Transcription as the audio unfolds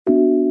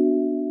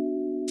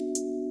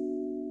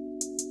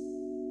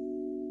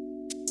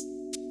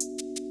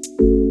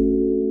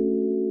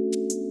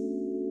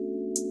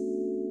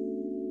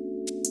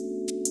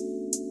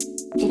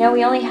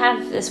we only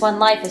have this one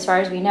life as far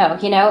as we know,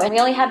 and we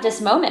only have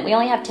this moment, we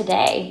only have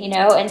today,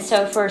 and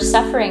so if we're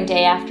suffering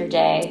day after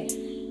day,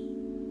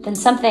 then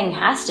something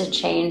has to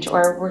change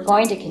or we're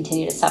going to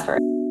continue to suffer.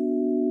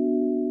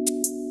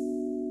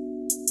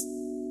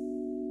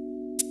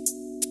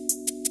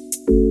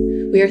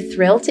 We are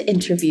thrilled to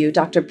interview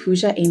Dr.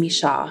 Pooja Amy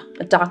Shah,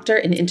 a doctor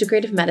in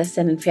integrative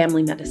medicine and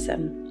family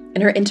medicine.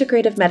 In her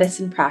integrative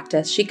medicine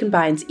practice, she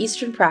combines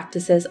Eastern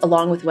practices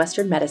along with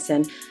Western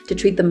medicine to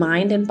treat the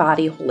mind and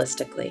body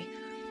holistically.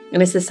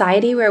 In a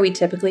society where we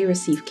typically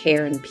receive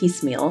care in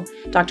piecemeal,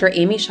 Dr.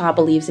 Amy Shah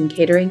believes in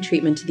catering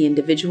treatment to the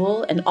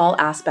individual and all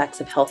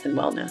aspects of health and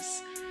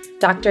wellness.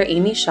 Dr.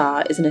 Amy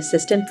Shah is an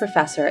assistant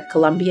professor at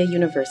Columbia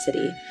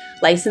University,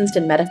 licensed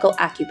in medical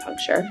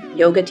acupuncture,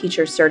 yoga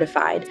teacher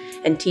certified,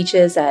 and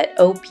teaches at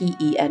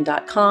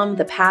OPEN.com,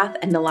 The Path,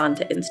 and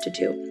Nalanta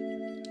Institute.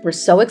 We're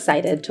so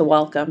excited to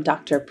welcome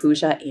Dr.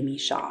 Pooja Amy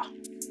Shah.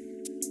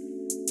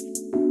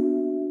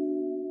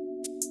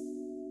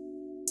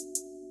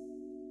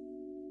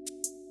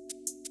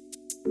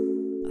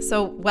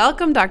 So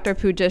welcome, Dr.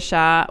 Pooja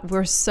Shah.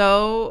 We're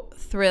so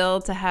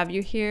thrilled to have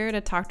you here to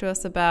talk to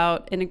us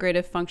about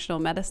integrative functional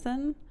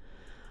medicine.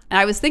 And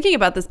I was thinking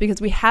about this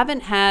because we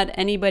haven't had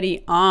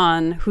anybody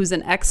on who's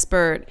an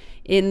expert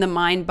in the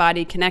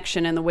mind-body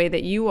connection in the way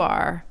that you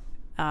are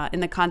in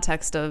the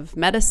context of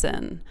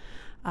medicine.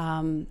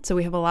 So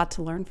we have a lot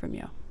to learn from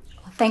you.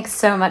 Thanks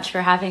so much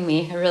for having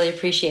me. I really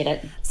appreciate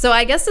it. So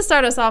I guess to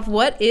start us off,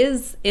 what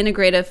is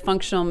integrative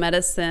functional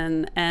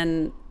medicine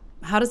and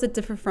how does it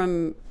differ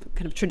from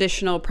kind of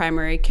traditional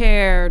primary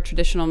care,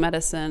 traditional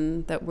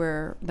medicine that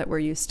we're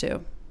used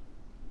to?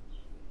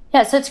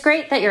 Yeah, so it's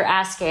great that you're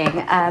asking.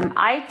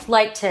 I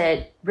like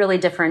to really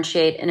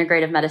differentiate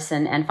integrative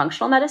medicine and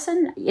functional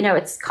medicine.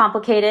 It's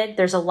complicated.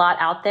 There's a lot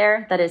out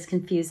there that is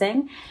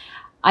confusing.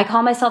 I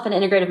call myself an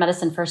integrative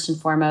medicine first and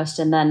foremost,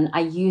 and then I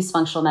use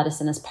functional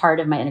medicine as part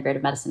of my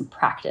integrative medicine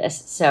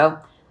practice. So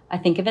I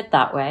think of it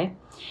that way.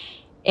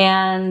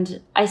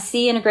 And I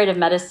see integrative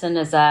medicine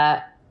as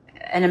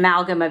an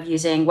amalgam of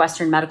using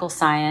Western medical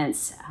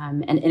science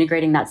and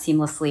integrating that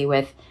seamlessly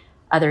with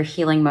other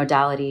healing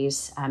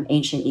modalities,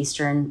 ancient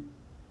Eastern,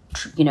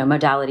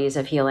 modalities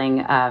of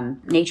healing,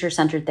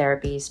 nature-centered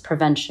therapies,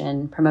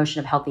 prevention, promotion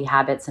of healthy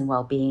habits and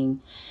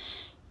well-being.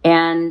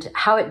 And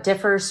how it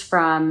differs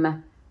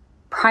from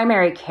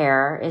primary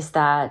care is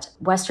that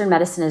Western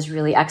medicine is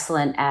really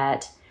excellent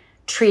at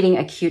treating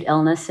acute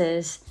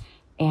illnesses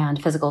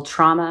and physical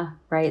trauma,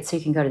 right? So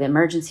you can go to the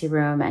emergency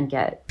room and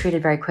get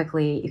treated very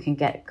quickly. You can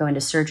go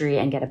into surgery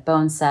and get a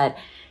bone set.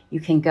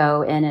 You can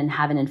go in and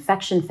have an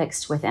infection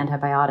fixed with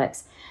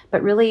antibiotics.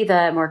 But really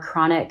the more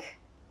chronic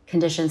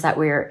conditions that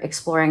we're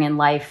exploring in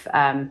life,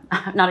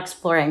 not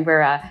exploring,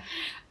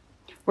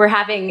 we're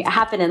having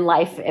happen in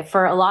life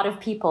for a lot of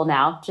people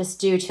now, just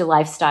due to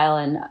lifestyle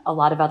and a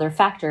lot of other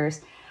factors,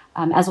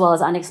 as well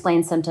as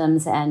unexplained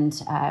symptoms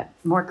and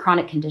more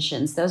chronic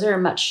conditions. Those are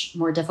much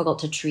more difficult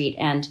to treat,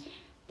 and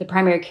the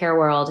primary care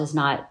world is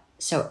not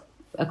so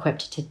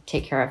equipped to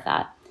take care of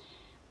that.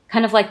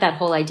 Kind of like that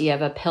whole idea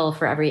of a pill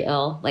for every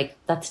ill, like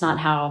that's not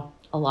how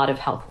a lot of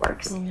health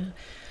works. Yeah.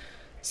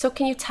 So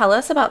can you tell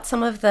us about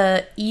some of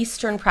the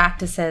Eastern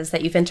practices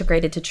that you've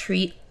integrated to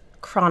treat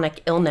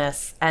chronic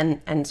illness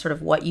and sort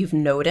of what you've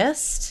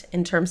noticed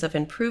in terms of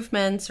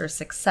improvements or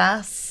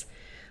success,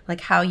 like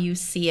how you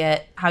see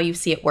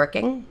it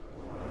working?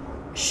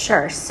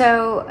 Sure.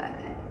 So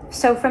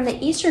from the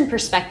Eastern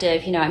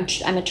perspective,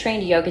 I'm a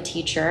trained yoga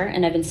teacher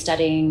and I've been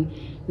studying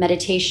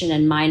meditation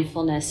and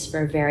mindfulness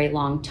for a very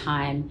long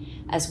time,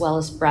 as well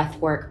as breath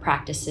work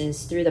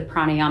practices through the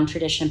pranayama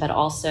tradition, but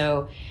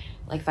also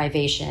like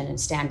vivation and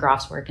Stan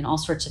Grof's work and all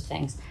sorts of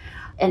things.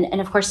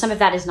 And of course, some of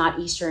that is not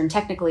Eastern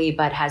technically,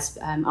 but has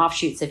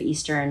offshoots of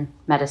Eastern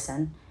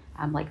medicine,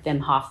 like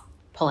Wim Hof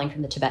pulling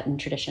from the Tibetan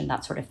tradition,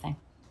 that sort of thing.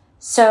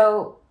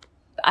 So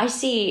I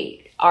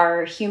see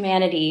our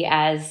humanity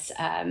as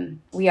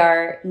we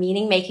are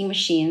meaning-making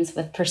machines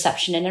with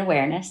perception and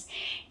awareness.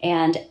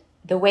 And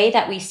the way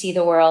that we see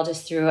the world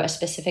is through a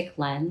specific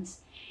lens.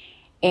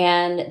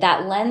 And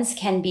that lens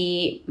can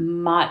be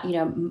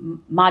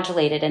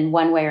modulated in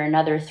one way or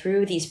another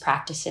through these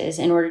practices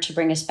in order to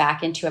bring us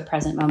back into a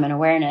present moment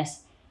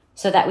awareness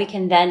so that we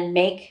can then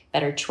make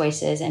better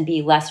choices and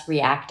be less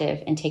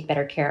reactive and take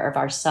better care of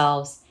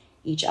ourselves,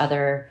 each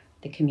other,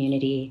 the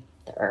community,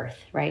 the earth,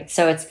 right?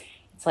 So it's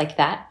like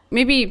that.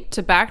 Maybe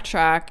to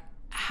backtrack,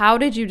 how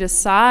did you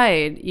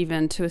decide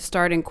even to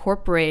start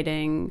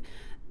incorporating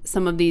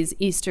some of these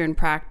Eastern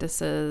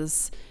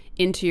practices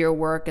into your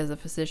work as a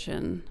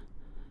physician?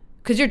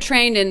 Because you're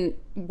trained in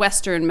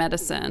Western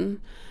medicine,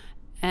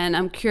 and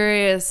I'm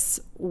curious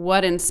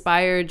what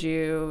inspired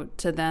you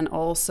to then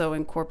also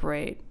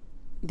incorporate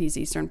these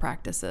Eastern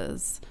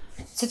practices.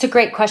 So it's a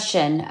great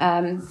question.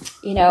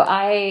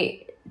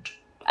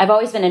 I've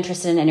always been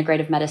interested in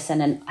integrative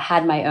medicine and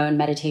had my own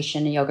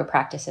meditation and yoga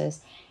practices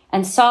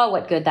and saw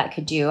what good that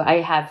could do. I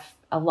have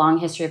a long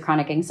history of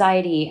chronic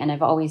anxiety, and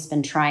I've always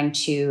been trying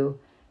to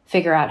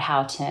figure out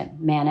how to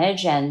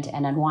manage and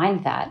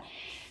unwind that.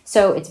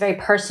 So it's very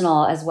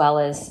personal as well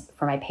as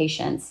for my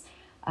patients.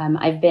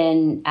 I've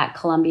been at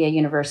Columbia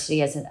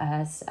University as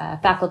a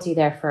faculty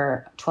there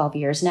for 12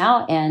 years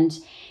now. And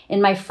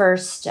in my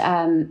first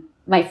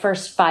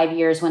 5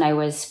 years when I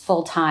was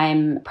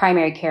full-time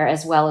primary care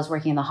as well as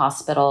working in the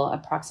hospital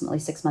approximately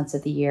 6 months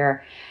of the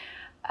year,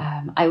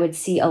 I would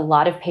see a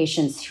lot of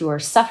patients who are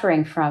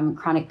suffering from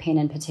chronic pain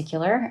in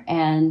particular.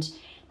 And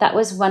that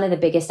was one of the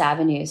biggest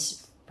avenues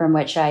from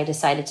which I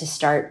decided to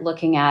start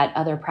looking at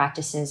other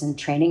practices and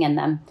training in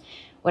them.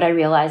 What I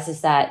realized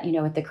is that,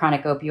 with the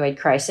chronic opioid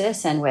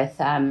crisis and with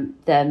the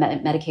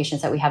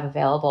medications that we have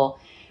available,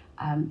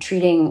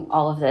 treating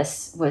all of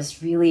this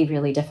was really,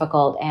 really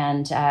difficult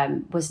and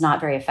was not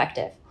very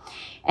effective.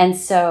 And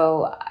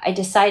so I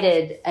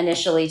decided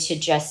initially to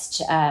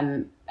just,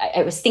 I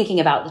was thinking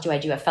about, do I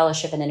do a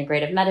fellowship in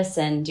integrative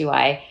medicine?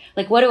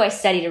 What do I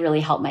study to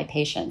really help my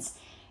patients?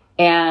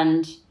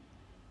 And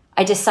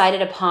I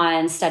decided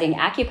upon studying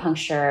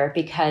acupuncture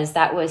because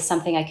that was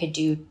something I could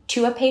do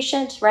to a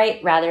patient,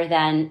 right? Rather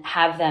than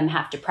have them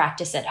have to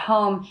practice at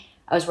home.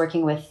 I was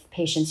working with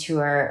patients who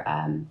are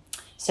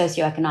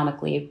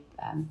socioeconomically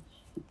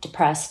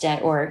depressed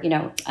or,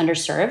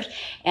 underserved.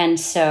 And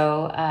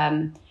so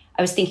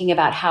I was thinking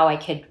about how I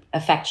could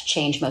affect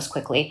change most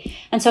quickly.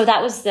 And so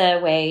that was the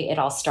way it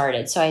all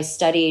started. So I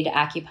studied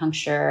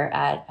acupuncture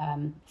at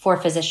for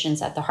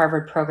physicians at the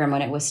Harvard program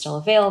when it was still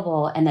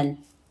available, and then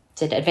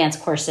did advanced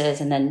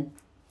courses and then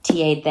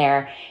TA'd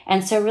there.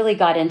 And so really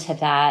got into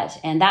that.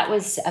 And that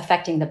was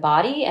affecting the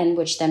body, and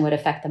which then would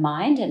affect the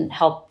mind and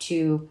help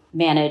to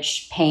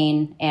manage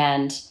pain,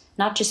 and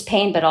not just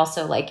pain, but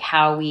also like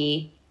how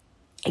we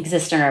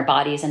exist in our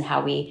bodies and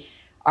how we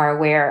are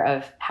aware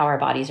of how our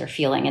bodies are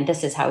feeling. And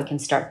this is how we can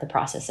start the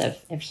process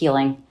of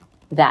healing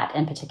that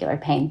in particular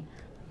pain.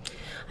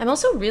 I'm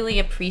also really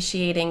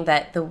appreciating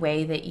that the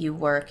way that you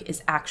work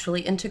is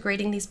actually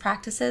integrating these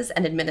practices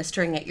and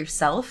administering it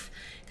yourself.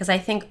 Because I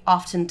think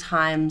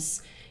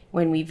oftentimes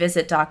when we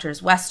visit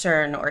doctors,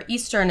 Western or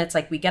Eastern, it's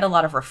like we get a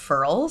lot of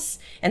referrals.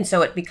 And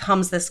so it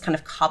becomes this kind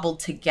of cobbled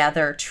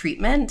together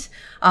treatment,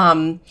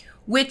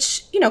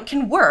 which,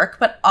 can work,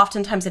 but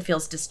oftentimes it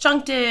feels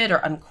disjuncted or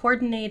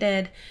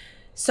uncoordinated.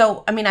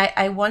 So,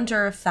 I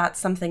wonder if that's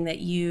something that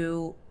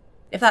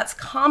if that's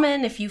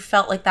common, if you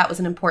felt like that was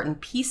an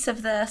important piece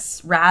of this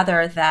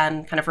rather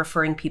than kind of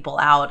referring people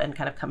out and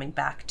kind of coming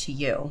back to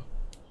you.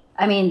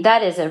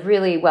 That is a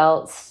really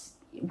well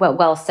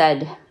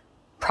said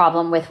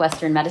problem with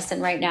Western medicine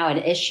right now, an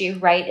issue,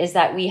 right, is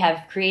that we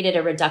have created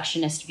a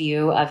reductionist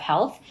view of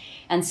health.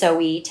 And so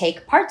we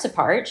take parts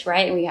apart,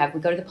 right? And we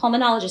go to the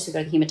pulmonologist, we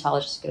go to the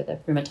hematologist, we go to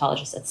the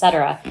rheumatologist, et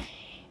cetera.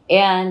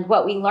 And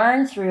what we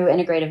learn through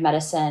integrative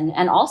medicine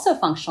and also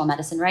functional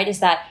medicine, right,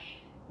 is that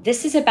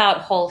this is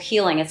about whole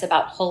healing. It's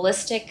about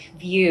holistic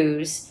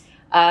views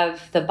of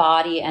the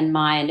body and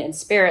mind and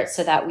spirit,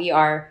 so that we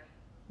are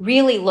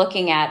really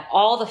looking at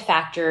all the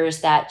factors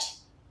that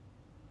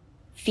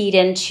feed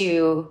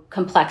into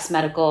complex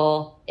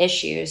medical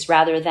issues,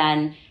 rather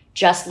than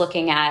just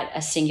looking at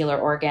a singular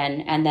organ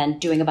and then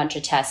doing a bunch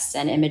of tests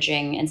and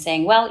imaging and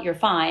saying, well, you're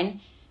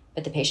fine,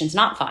 but the patient's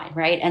not fine,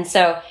 right? And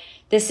so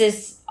this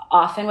is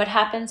often what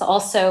happens.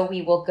 Also,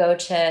 we will go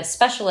to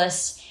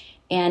specialists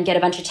and get a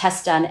bunch of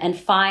tests done and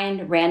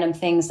find random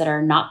things that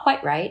are not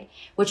quite right,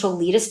 which will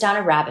lead us down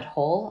a rabbit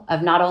hole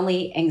of not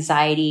only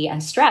anxiety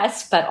and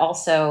stress, but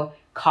also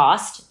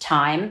cost,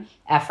 time,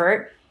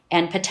 effort,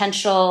 and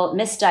potential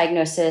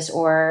misdiagnosis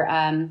or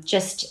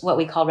just what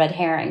we call red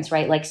herrings,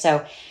 right?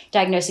 So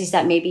diagnoses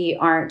that maybe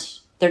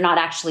they're not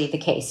actually the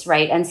case,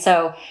 right? And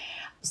so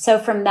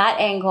from that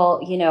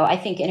angle, I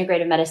think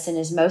integrative medicine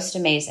is most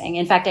amazing.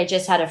 In fact, I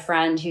just had a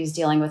friend who's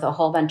dealing with a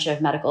whole bunch of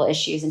medical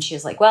issues, and she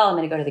was like, well, I'm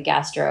going to go to the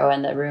gastro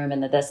and the rheum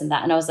and the this and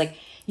that. And I was like,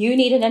 you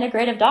need an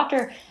integrative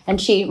doctor. And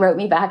she wrote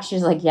me back. She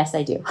was like, yes,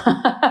 I do.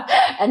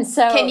 And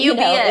so, can you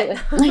be it?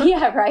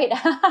 Yeah, right.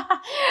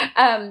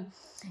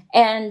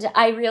 And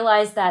I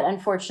realized that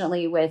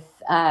unfortunately with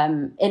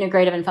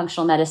integrative and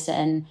functional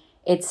medicine,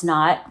 it's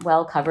not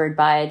well covered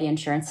by the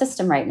insurance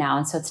system right now.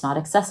 And so it's not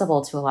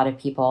accessible to a lot of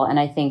people. And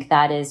I think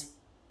that is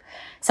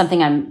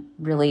something I'm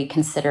really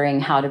considering,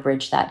 how to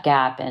bridge that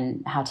gap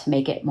and how to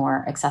make it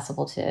more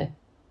accessible to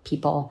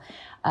people.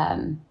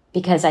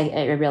 Because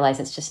I realize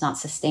it's just not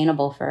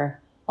sustainable for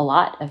a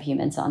lot of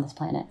humans on this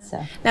planet.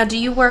 So now, do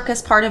you work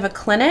as part of a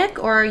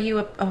clinic, or are you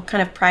a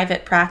kind of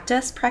private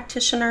practice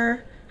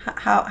practitioner?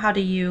 How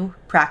do you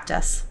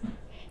practice?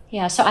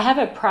 Yeah, so I have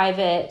a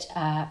private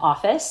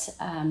office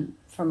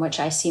from which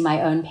I see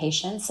my own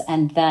patients.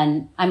 And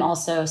then I'm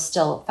also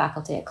still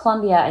faculty at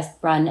Columbia. I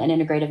run an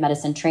integrative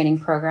medicine training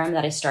program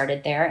that I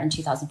started there in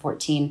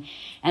 2014,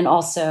 and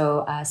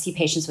also see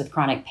patients with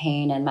chronic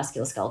pain and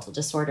musculoskeletal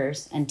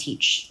disorders and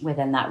teach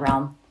within that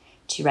realm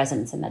to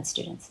residents and med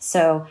students.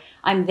 So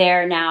I'm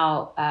there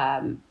now,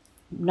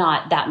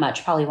 not that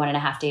much, probably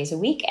 1.5 days a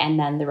week. And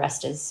then the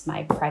rest is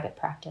my private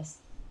practice.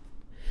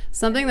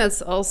 Something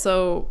that's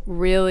also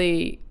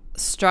really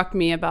struck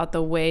me about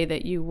the way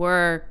that you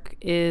work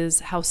is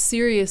how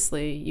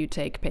seriously you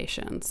take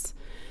patients.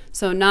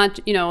 So not,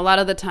 a lot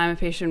of the time a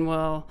patient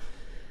will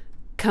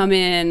come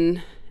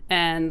in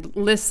and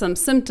list some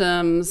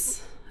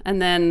symptoms, and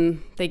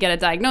then they get a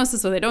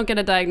diagnosis or they don't get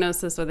a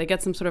diagnosis or they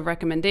get some sort of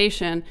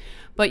recommendation,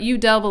 but you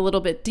delve a little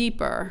bit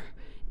deeper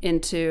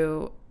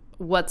into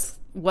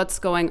what's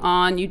going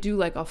on. You do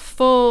like a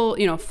full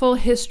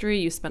history.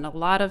 You spend a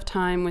lot of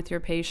time with your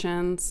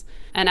patients.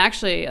 And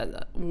actually,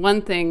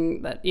 one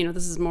thing that,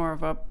 this is more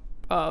of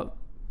a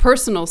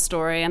personal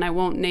story, and I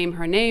won't name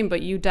her name,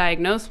 but you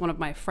diagnosed one of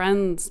my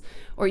friends,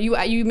 or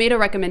you made a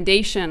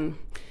recommendation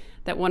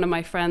that one of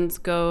my friends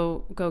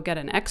go get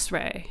an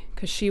x-ray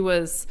because she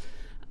was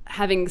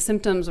having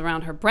symptoms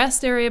around her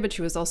breast area, but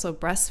she was also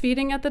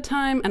breastfeeding at the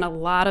time, and a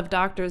lot of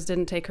doctors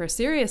didn't take her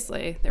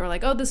seriously. They were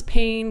like, oh, this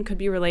pain could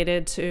be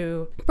related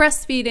to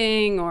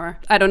breastfeeding, or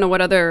I don't know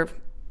what other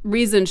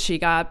reasons she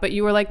got, but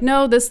you were like,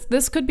 no,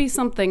 this could be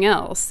something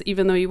else,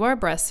 even though you are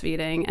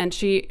breastfeeding. And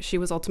she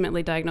was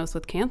ultimately diagnosed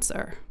with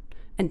cancer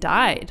and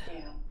died.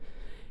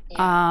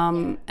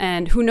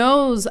 And who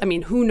knows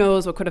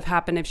what could have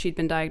happened if she'd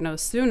been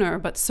diagnosed sooner,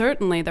 but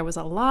certainly there was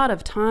a lot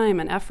of time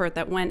and effort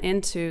that went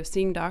into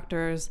seeing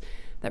doctors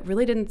that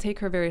really didn't take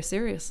her very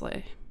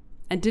seriously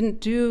and didn't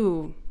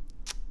do,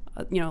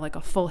 like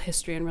a full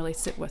history and really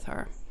sit with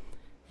her.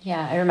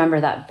 Yeah, I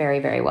remember that very,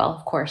 very well,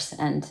 of course.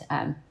 And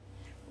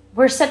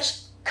we're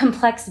such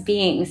complex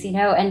beings,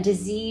 and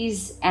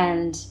disease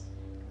and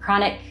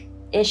chronic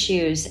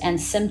issues and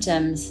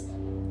symptoms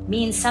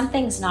means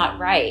something's not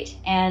right.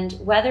 And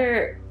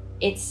whether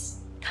it's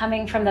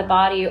coming from the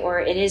body or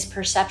it is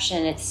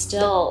perception, it's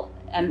still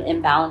an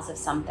imbalance of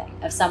something,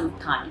 of some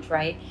kind,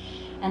 right?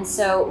 And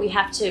so we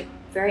have to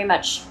very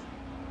much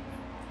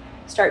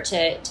start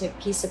to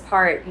piece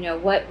apart,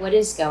 what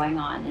is going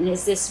on? And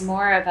is this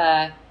more of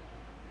a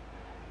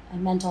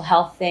mental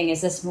health thing?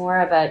 Is this more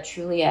of a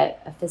truly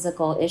a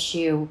physical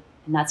issue?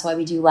 And that's why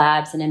we do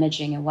labs and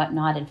imaging and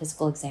whatnot and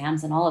physical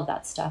exams and all of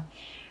that stuff.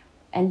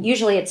 And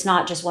usually it's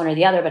not just one or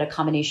the other, but a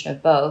combination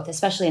of both,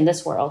 especially in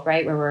this world,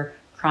 right, where we're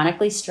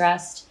chronically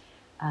stressed.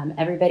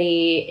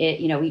 Everybody,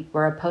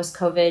 we're a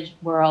post-COVID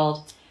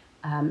world,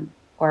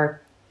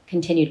 or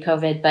continued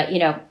COVID, but,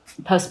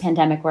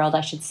 post-pandemic world,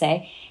 I should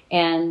say.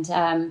 And,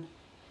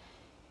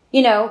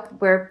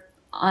 we're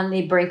on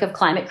the brink of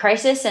climate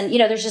crisis, and,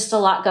 there's just a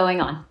lot going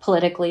on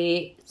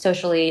politically,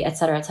 socially, et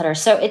cetera, et cetera.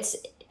 So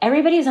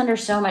everybody's under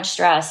so much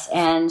stress,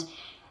 and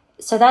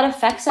so that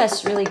affects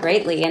us really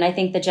greatly. And I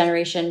think the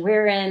generation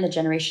we're in, the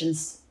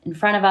generations in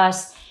front of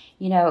us,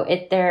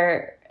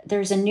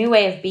 there's a new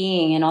way of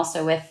being, and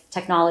also with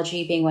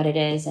technology being what it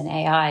is and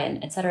AI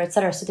and et cetera, et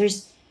cetera. So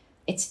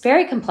it's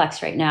very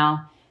complex right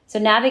now. So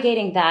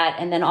navigating that,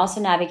 and then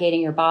also navigating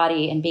your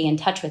body and being in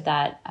touch with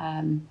that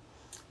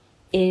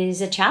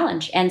is a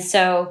challenge. And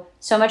so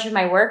much of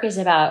my work is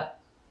about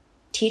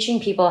teaching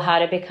people how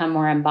to become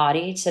more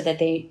embodied so that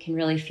they can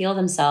really feel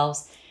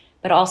themselves,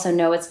 but also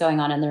know what's going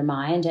on in their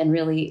mind, and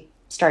really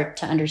starting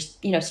to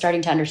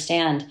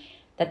understand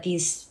that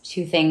these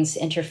two things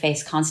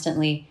interface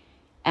constantly.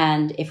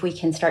 And if we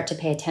can start to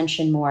pay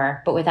attention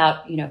more, but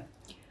without,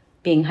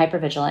 being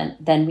hypervigilant,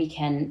 then we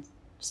can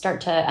start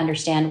to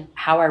understand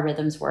how our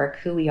rhythms work,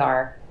 who we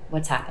are,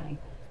 what's happening.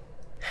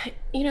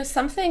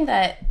 Something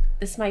that,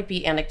 this might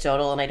be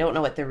anecdotal, and I don't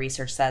know what the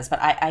research says,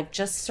 but I've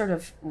just sort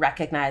of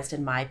recognized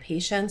in my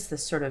patients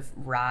this sort of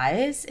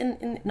rise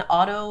in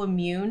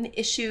autoimmune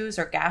issues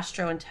or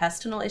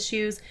gastrointestinal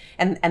issues.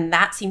 And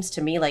that seems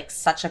to me like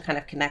such a kind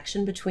of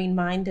connection between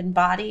mind and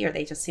body, or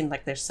they just seem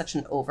like there's such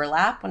an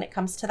overlap when it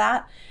comes to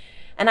that.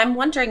 And I'm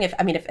wondering if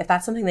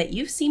that's something that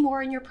you see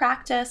more in your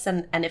practice,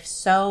 and if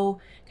so,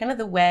 kind of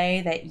the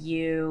way that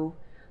you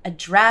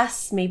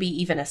address, maybe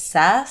even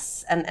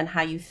assess, and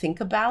how you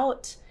think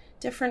about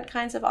different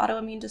kinds of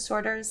autoimmune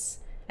disorders.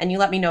 And you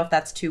let me know if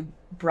that's too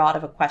broad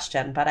of a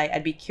question, but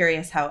I'd be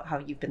curious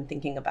how you've been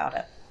thinking about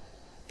it.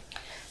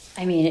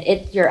 I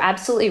mean, you're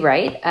absolutely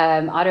right.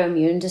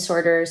 Autoimmune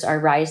disorders are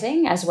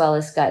rising, as well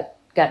as gut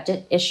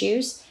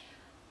issues.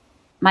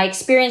 My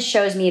experience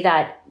shows me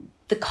that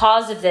the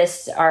cause of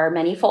this are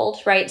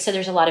manyfold, right? So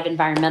there's a lot of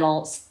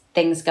environmental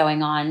things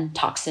going on,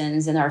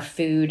 toxins in our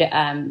food,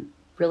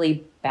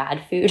 really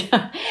bad food,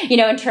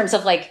 in terms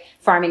of like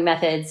farming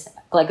methods,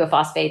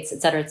 glycophosphates,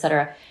 et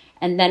cetera,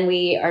 And then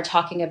we are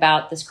talking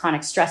about this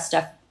chronic stress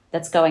stuff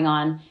that's going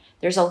on.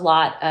 There's a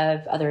lot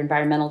of other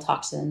environmental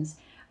toxins.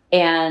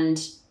 And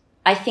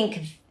I think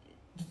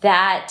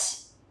that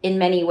in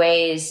many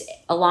ways,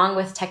 along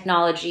with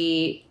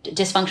technology,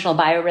 dysfunctional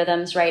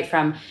biorhythms, right,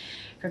 from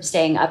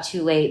staying up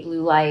too late,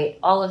 blue light,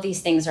 all of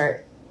these things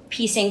are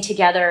piecing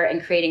together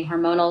and creating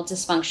hormonal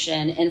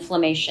dysfunction,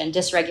 inflammation,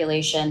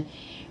 dysregulation,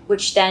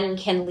 which then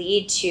can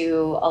lead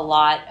to a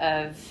lot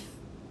of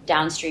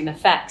downstream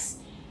effects.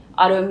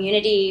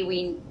 Autoimmunity,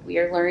 we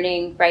are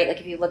learning, right? Like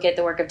if you look at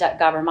the work of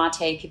Gabor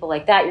Mate, people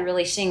like that, you're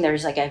really seeing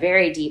there's like a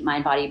very deep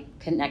mind-body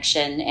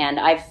connection. And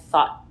I've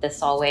thought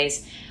this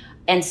always.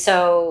 And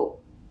so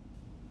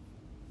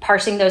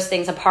parsing those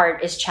things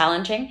apart is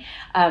challenging.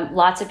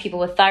 Lots of people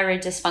with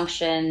thyroid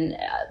dysfunction,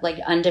 like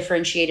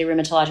undifferentiated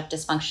rheumatologic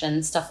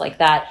dysfunction, stuff like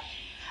that.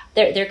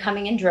 they're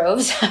coming in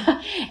droves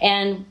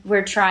and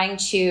we're trying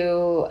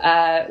to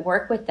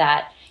work with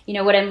that.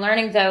 What I'm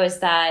learning though is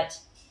that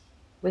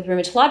with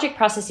rheumatologic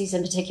processes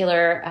in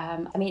particular,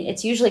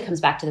 it usually comes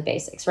back to the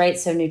basics, right?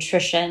 So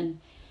nutrition,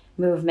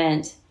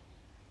 movement,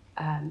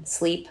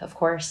 sleep, of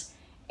course,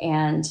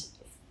 and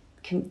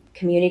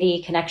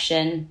community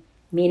connection,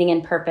 meaning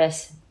and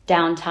purpose,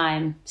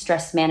 downtime,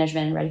 stress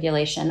management and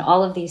regulation.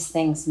 All of these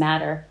things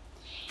matter.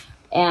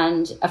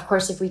 And of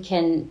course, if we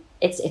can,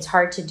 it's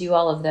hard to do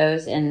all of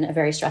those in a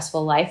very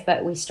stressful life,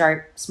 but we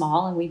start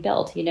small and we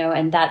build,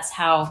 and that's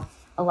how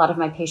a lot of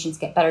my patients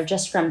get better,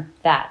 just from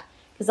that.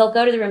 Because they'll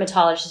go to the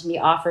rheumatologist and be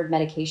offered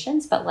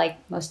medications, but like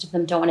most of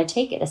them don't want to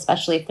take it,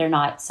 especially if they're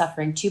not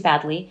suffering too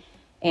badly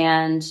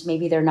and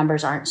maybe their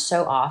numbers aren't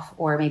so off,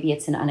 or maybe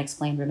it's an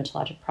unexplained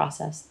rheumatologic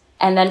process.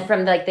 And then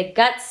from the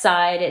gut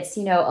side, it's,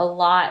 a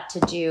lot to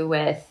do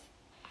with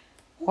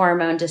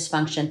hormone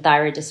dysfunction,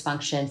 thyroid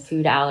dysfunction,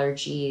 food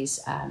allergies,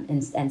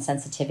 and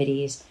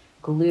sensitivities.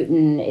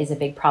 Gluten is a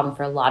big problem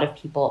for a lot of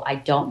people. I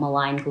don't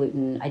malign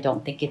gluten. I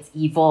don't think it's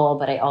evil,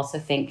 but I also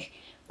think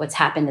what's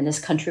happened in this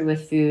country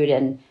with food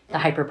and the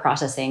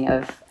hyperprocessing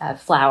of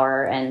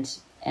flour and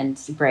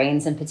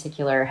grains in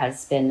particular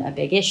has been a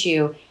big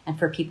issue. And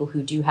for people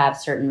who do have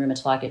certain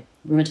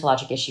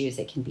rheumatologic issues,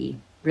 it can be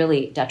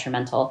really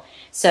detrimental.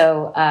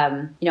 So,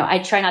 I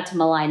try not to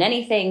malign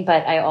anything,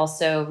 but I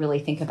also really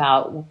think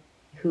about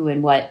who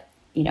and what,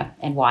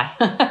 and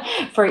why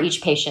for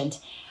each patient.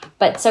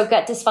 But so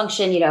gut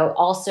dysfunction,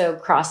 also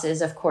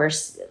crosses, of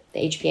course, the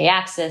HPA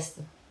axis,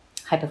 the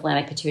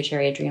hypothalamic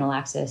pituitary adrenal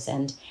axis,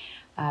 and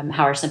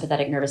how our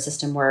sympathetic nervous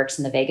system works,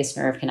 and the vagus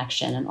nerve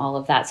connection and all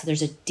of that. So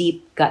there's a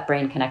deep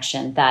gut-brain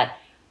connection that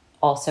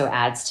also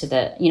adds to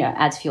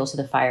adds fuel to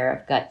the fire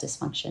of gut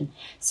dysfunction.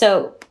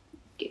 So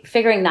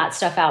figuring that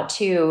stuff out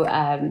too,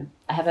 I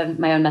have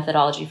my own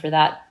methodology for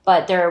that,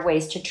 but there are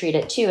ways to treat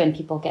it too, and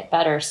people get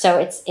better. So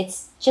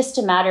it's just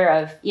a matter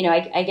of,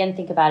 I again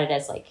think about it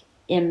as like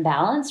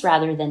imbalance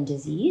rather than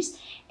disease.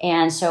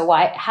 And so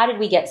how did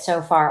we get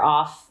so far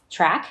off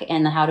track,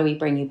 and how do we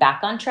bring you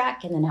back on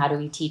track? And then how do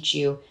we teach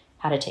you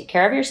how to take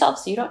care of yourself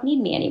so you don't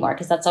need me anymore?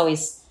 Because that's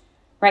always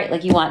right.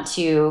 Like, you want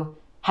to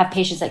have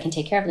patients that can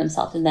take care of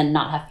themselves and then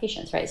not have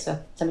patients, right?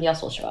 So somebody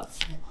else will show up.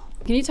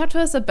 Can you talk to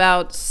us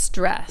about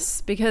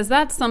stress? Because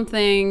that's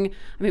something,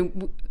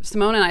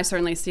 Simone and I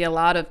certainly see a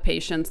lot of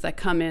patients that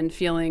come in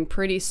feeling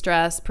pretty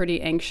stressed,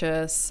 pretty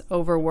anxious,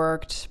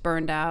 overworked,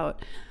 burned out.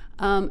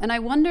 And I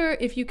wonder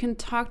if you can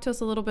talk to us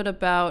a little bit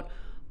about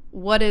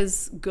what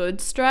is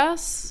good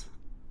stress,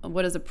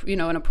 what is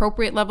an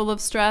appropriate level of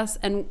stress,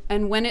 and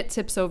when it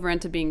tips over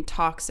into being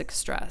toxic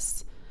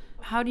stress.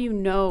 How do you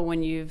know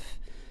when you've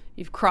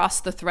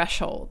crossed the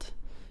threshold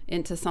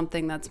into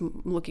something that's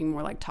looking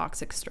more like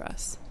toxic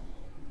stress?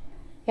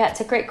 Yeah,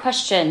 it's a great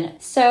question.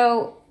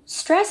 So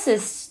stress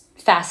is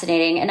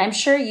fascinating, and I'm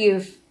sure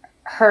you've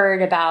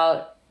heard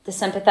about the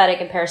sympathetic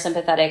and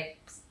parasympathetic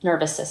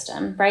nervous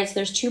system, right? So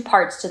there's two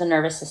parts to the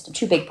nervous system,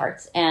 two big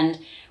parts. And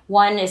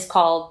one is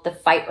called the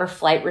fight or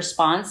flight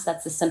response.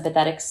 That's the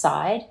sympathetic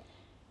side.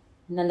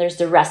 And then there's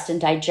the rest and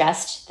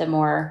digest, the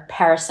more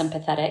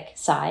parasympathetic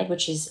side,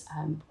 which is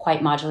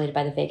quite modulated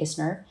by the vagus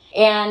nerve.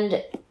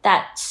 And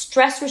that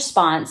stress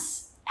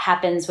response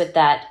happens with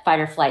that fight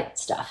or flight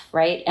stuff,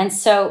 right? And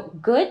so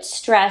good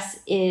stress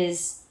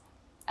is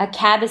a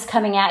cab is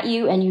coming at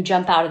you and you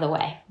jump out of the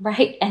way,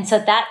 right? And so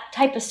that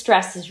type of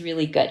stress is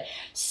really good.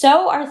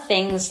 So are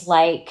things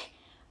like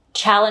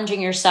challenging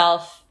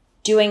yourself,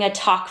 doing a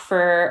talk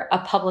for a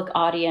public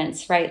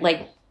audience, right?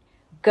 Like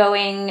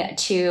going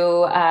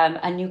to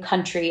a new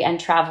country and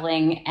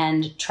traveling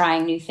and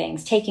trying new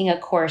things, taking a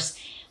course,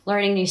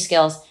 learning new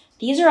skills.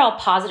 These are all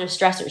positive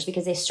stressors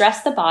because they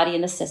stress the body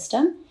and the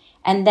system.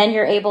 And then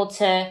you're able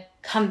to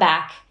come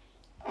back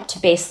to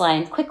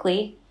baseline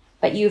quickly,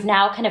 but you've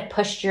now kind of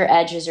pushed your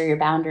edges or your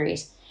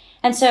boundaries.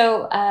 And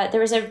so there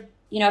was a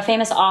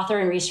famous author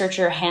and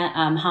researcher,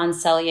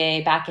 Hans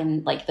Selye, back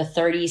in like the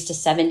 30s to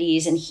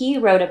 70s, and he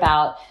wrote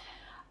about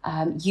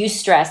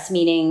eustress,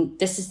 meaning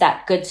this is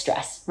that good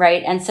stress,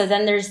 right? And so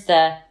then there's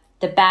the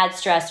bad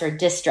stress or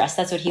distress.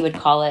 That's what he would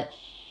call it.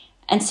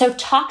 And so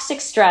toxic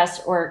stress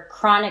or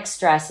chronic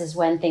stress is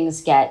when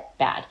things get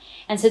bad.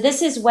 And so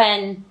this is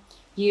when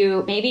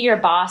maybe your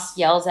boss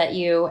yells at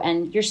you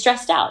and you're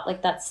stressed out,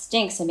 like that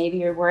stinks, and maybe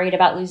you're worried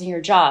about losing your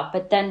job.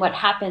 But then what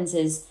happens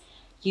is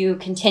you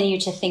continue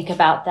to think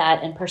about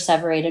that and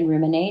perseverate and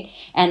ruminate,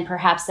 and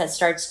perhaps that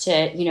starts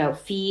to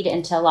feed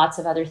into lots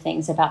of other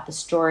things about the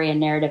story and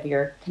narrative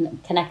you're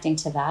connecting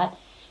to that.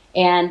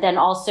 And then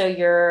also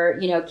your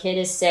kid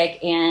is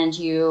sick and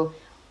your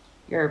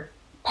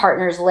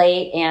partner's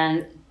late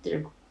and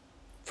the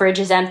fridge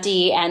is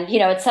empty and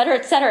et cetera,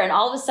 et cetera. And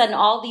all of a sudden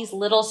all these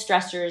little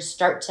stressors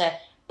start to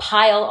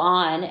pile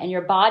on and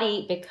your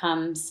body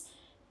becomes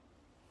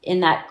in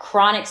that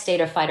chronic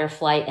state of fight or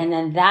flight. And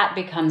then that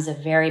becomes a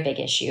very big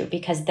issue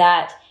because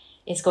that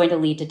is going to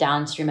lead to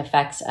downstream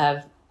effects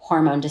of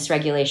hormone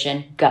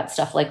dysregulation, gut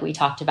stuff like we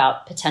talked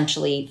about,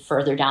 potentially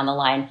further down the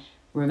line,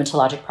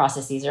 rheumatologic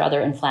processes or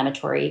other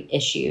inflammatory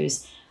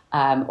issues,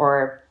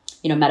 or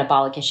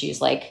metabolic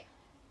issues like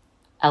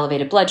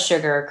elevated blood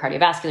sugar,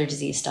 cardiovascular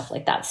disease, stuff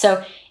like that.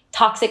 So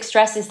toxic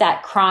stress is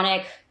that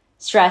chronic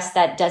stress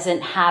that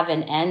doesn't have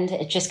an end.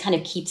 It just kind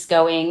of keeps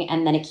going,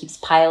 and then it keeps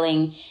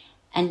piling,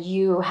 and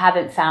you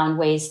haven't found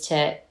ways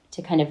to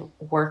kind of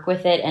work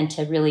with it and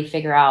to really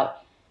figure out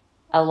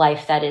a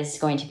life that is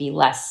going to be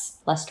less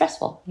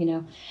stressful.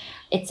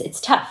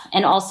 It's tough.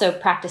 And also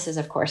practices,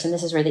 of course, and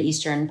this is where the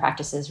Eastern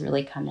practices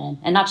really come in,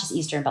 and not just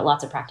Eastern, but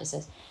lots of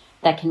practices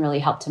that can really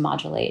help to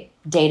modulate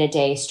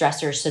day-to-day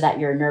stressors so that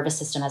your nervous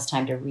system has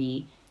time to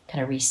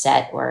kind of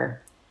reset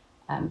or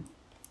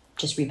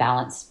just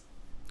rebalance.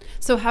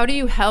 So how do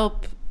you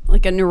help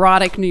like a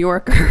neurotic New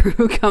Yorker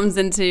who comes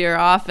into your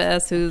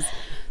office, who's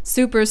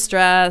super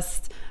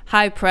stressed,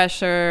 high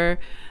pressure?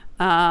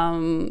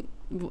 What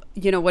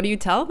do you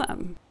tell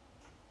them?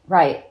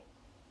 Right.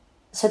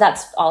 So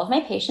that's all of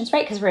my patients,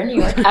 right? Because we're in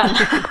New York.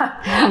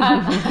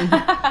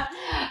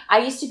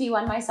 I used to be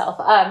one myself.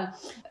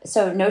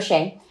 So no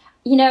shame.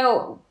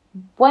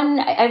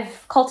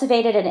 I've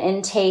cultivated an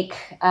intake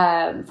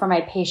for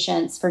my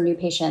patients, for new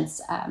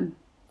patients,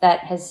 that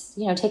has,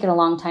 taken a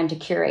long time to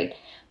curate.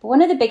 But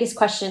one of the biggest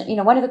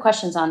one of the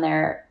questions on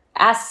there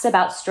asks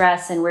about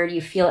stress and where do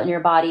you feel it in your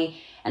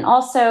body? And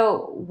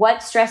also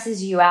what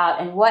stresses you out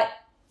and what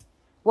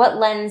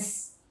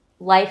lends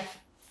life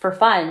for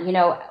fun?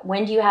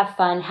 When do you have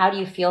fun? How do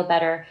you feel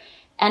better?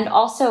 And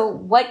also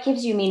what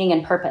gives you meaning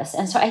and purpose?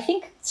 And so I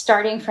think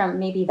starting from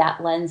maybe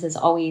that lens is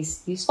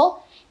always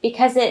useful,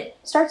 because it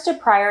starts to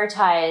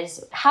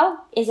prioritize, how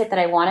is it that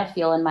I want to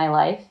feel in my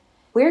life?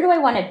 Where do I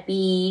want to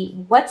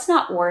be? What's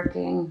not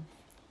working?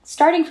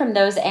 Starting from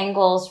those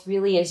angles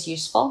really is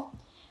useful.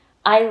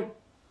 I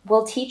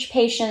will teach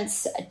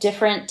patients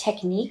different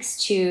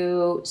techniques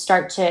to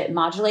start to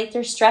modulate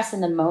their stress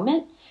in the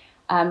moment.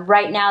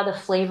 Right now, the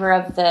flavor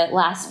of the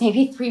last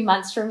maybe 3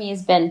 months for me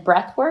has been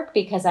breath work,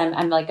 because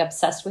I'm like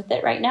obsessed with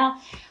it right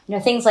now.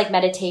 Things like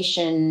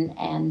meditation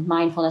and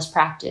mindfulness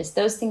practice,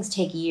 those things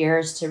take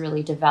years to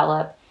really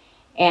develop,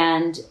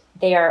 and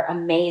they are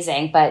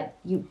amazing, but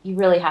you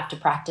really have to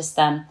practice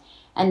them.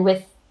 And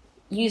with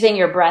using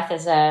your breath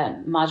as a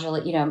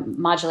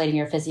modulating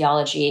your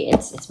physiology,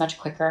 it's much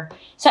quicker.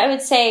 So I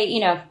would say,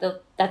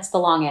 that's the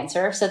long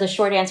answer. So the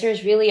short answer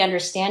is really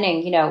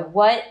understanding,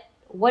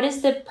 what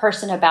is the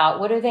person about?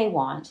 What do they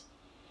want?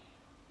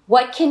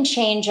 What can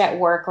change at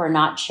work or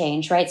not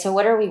change, right? So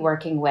what are we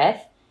working with?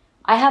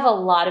 I have a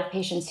lot of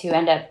patients who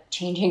end up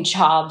changing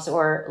jobs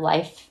or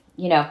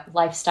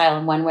lifestyle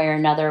in one way or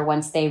another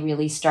once they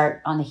really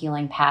start on the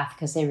healing path,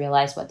 because they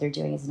realize what they're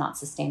doing is not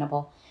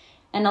sustainable.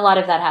 And a lot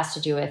of that has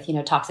to do with,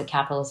 toxic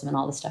capitalism and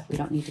all the stuff we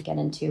don't need to get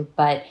into.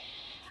 But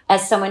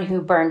as someone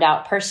who burned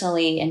out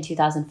personally in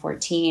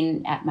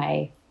 2014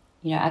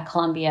 at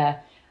Columbia,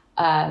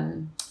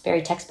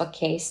 very textbook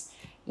case,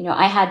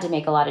 I had to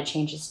make a lot of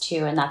changes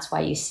too. And that's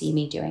why you see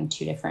me doing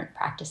 2 different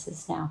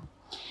practices now.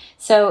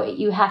 So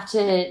you have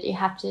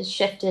to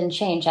shift and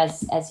change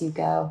as you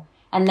go.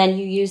 And then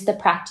you use the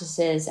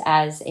practices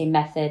as a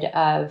method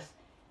of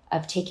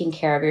taking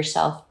care of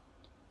yourself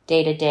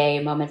day to day,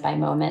 moment by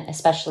moment,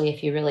 especially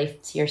if you really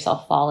see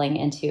yourself falling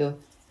into,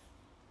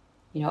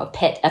 a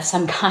pit of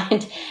some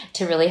kind,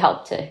 to really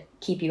help to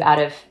keep you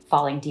out of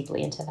falling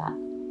deeply into that.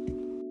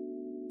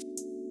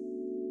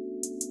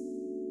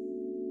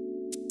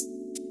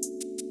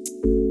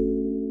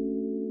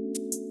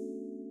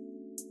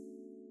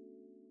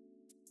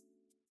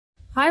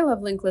 Hi,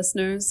 LoveLink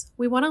listeners.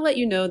 We want to let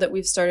you know that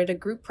we've started a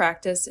group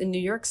practice in New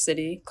York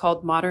City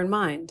called Modern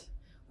Mind,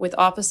 with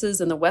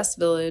offices in the West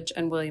Village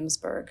and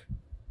Williamsburg.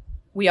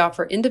 We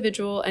offer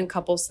individual and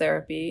couples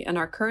therapy and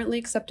are currently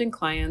accepting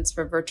clients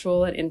for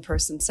virtual and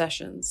in-person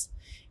sessions.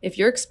 If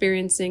you're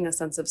experiencing a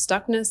sense of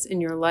stuckness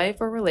in your life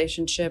or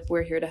relationship,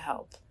 we're here to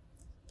help.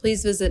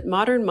 Please visit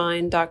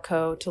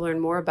modernmind.co to learn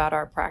more about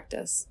our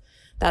practice.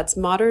 That's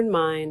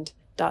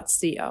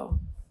modernmind.co.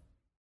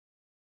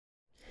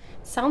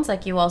 Sounds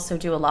like you also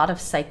do a lot of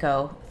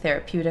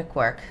psychotherapeutic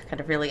work,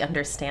 kind of really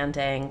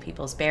understanding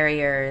people's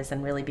barriers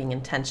and really being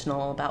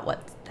intentional about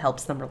what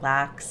helps them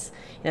relax.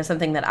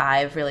 Something that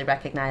I've really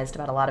recognized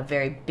about a lot of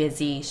very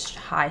busy,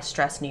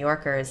 high-stress New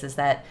Yorkers is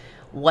that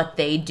what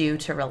they do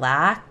to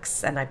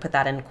relax, and I put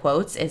that in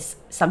quotes, is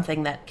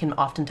something that can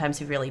oftentimes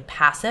be really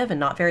passive and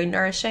not very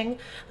nourishing,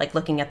 like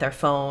looking at their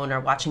phone or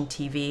watching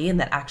TV, and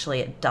that actually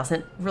it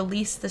doesn't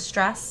release the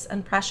stress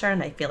and pressure.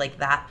 And I feel like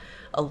that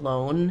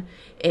alone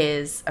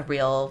is a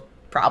real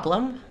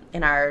problem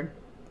in our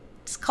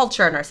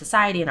culture, in our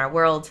society, in our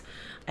world.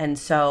 And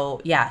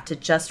so, to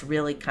just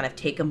really kind of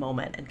take a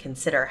moment and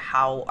consider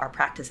how our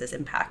practices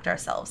impact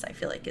ourselves, I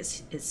feel like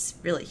is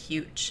really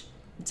huge.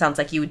 It sounds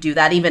like you would do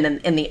that even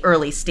in the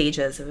early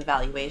stages of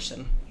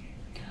evaluation.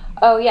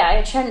 Oh yeah,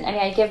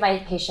 I give my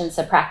patients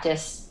a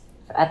practice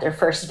at their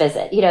first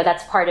visit.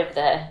 That's part of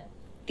the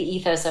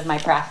ethos of my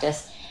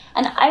practice.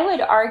 And I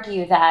would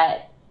argue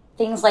that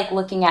things like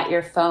looking at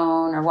your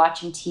phone or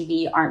watching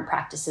TV aren't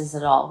practices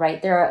at all, right?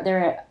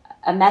 They're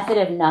a method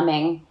of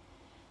numbing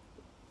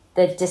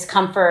the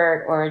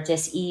discomfort or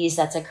dis-ease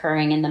that's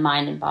occurring in the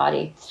mind and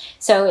body.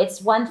 So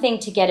it's one thing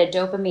to get a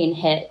dopamine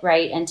hit,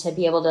 right? And to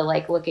be able to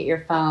like look at your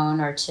phone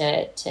or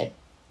to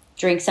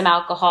drink some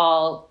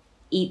alcohol,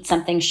 eat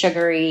something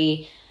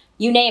sugary,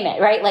 you name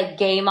it, right? Like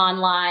game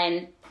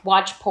online,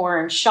 watch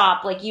porn,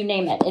 shop, like you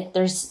name it.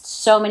 There's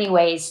so many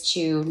ways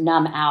to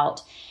numb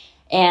out.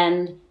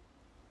 And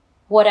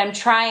what I'm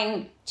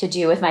trying to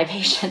do with my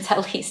patients,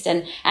 at least,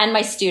 and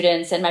my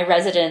students and my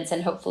residents,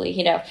 and hopefully,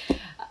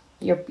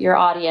 your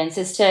audience,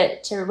 is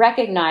to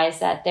recognize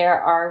that there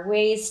are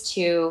ways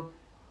to,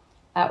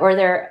 or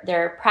there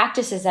are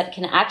practices that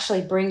can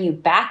actually bring you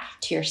back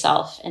to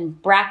yourself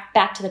and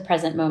back to the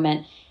present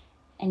moment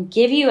and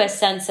give you a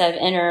sense of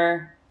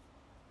inner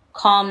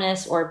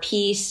calmness or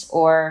peace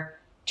or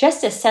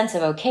just a sense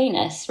of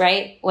okayness,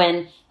 right?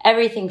 When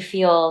everything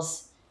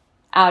feels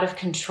out of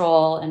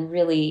control and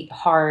really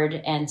hard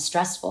and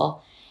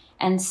stressful.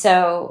 And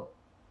so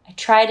I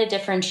try to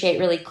differentiate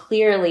really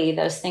clearly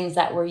those things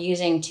that we're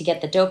using to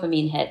get the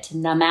dopamine hit, to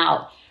numb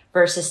out,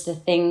 versus the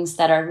things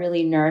that are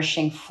really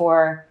nourishing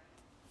for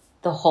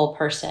the whole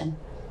person.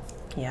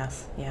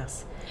 Yes. Yeah.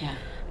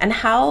 And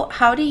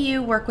how do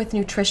you work with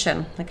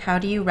nutrition? Like, how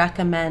do you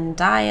recommend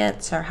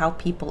diets or how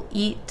people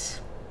eat?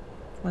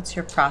 What's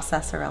your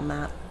process around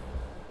that?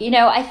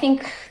 I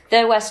think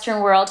the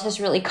Western world has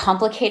really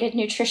complicated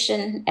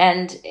nutrition,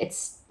 and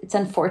it's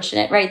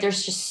unfortunate, right?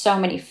 There's just so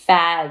many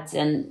fads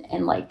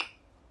and like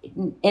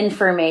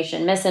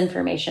information,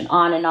 misinformation,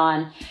 on and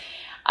on.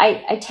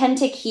 I tend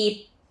to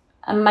keep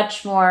a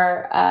much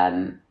more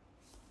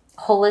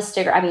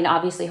holistic,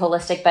 obviously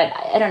holistic, but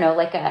I don't know,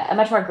 like a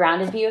much more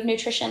grounded view of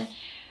nutrition.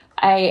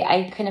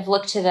 I kind of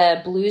look to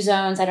the blue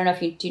zones. I don't know if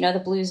do you know the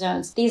blue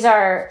zones? These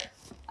are,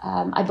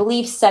 I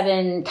believe,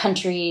 7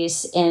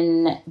 countries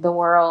in the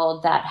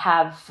world that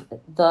have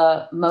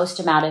the most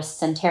amount of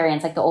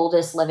centenarians, like the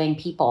oldest living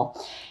people.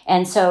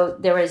 And so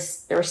there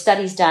were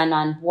studies done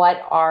on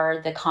what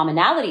are the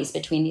commonalities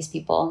between these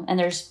people. And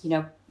there's,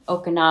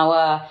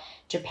 Okinawa,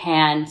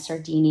 Japan,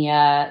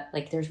 Sardinia,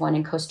 like there's one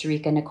in Costa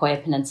Rica,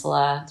 Nicoya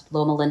Peninsula,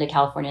 Loma Linda,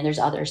 California, and there's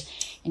others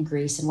in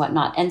Greece and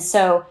whatnot. And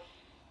so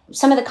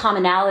some of the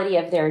commonality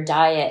of their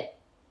diet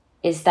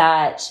is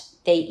that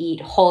they eat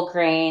whole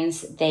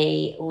grains,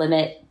 they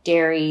limit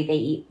dairy, they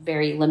eat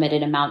very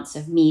limited amounts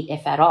of meat,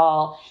 if at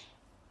all.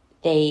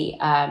 They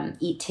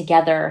eat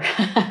together,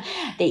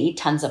 they eat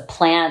tons of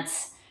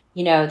plants.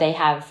 They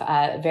have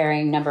a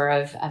varying number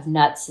of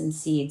nuts and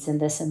seeds and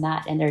this and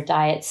that in their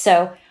diet.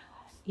 So,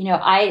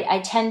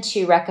 I tend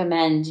to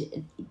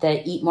recommend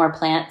the eat more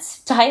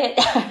plants diet,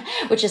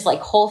 which is like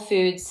whole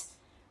foods,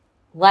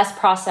 less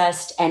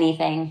processed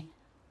anything,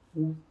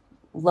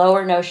 low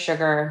or no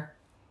sugar,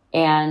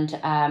 and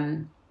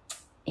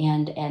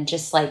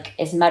just like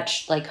as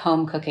much like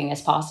home cooking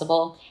as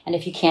possible. And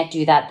if you can't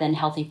do that, then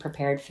healthy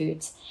prepared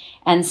foods.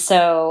 And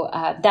so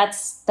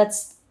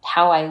that's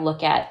how I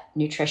look at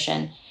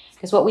nutrition,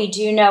 because what we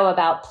do know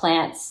about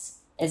plants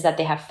is that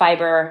they have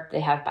fiber, they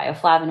have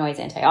bioflavonoids,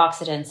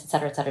 antioxidants, et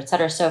cetera, et cetera, et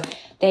cetera. So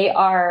they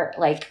are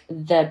like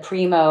the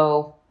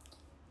primo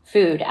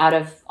food out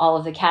of all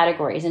of the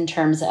categories in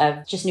terms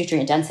of just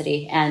nutrient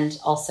density and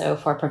also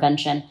for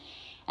prevention.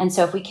 And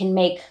so if we can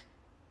make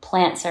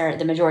plants are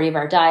the majority of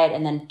our diet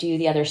and then do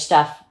the other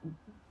stuff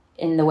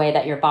in the way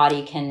that your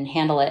body can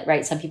handle it,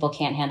 right? Some people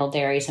can't handle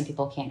dairy, some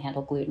people can't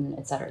handle gluten,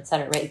 et cetera,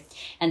 right?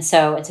 And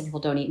some people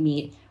don't eat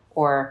meat,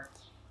 or,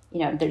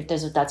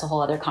 that's a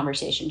whole other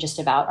conversation just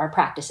about our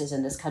practices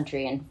in this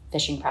country and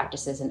fishing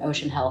practices and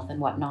ocean health and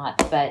whatnot.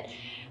 But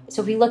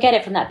so if we look at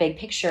it from that big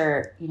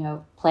picture,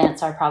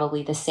 plants are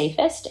probably the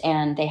safest,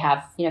 and they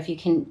have, if you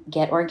can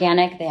get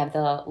organic, they have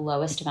the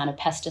lowest amount of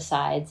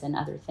pesticides and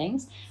other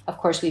things. Of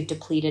course, we've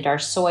depleted our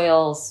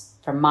soils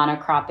from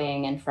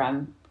monocropping and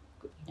from,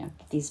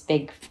 these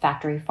big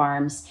factory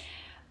farms,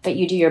 but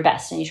you do your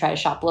best and you try to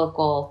shop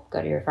local,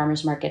 go to your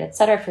farmer's market, et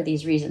cetera, for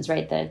these reasons,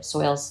 right? The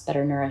soil's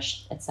better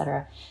nourished, et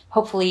cetera.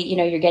 Hopefully,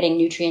 you're getting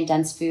nutrient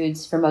dense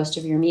foods for most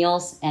of your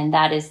meals. And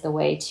that is the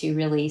way to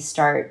really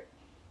start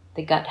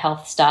the gut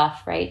health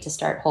stuff, right? To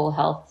start whole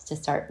health, to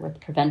start with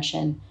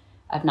prevention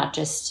of not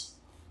just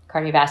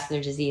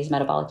cardiovascular disease,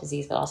 metabolic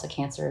disease, but also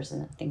cancers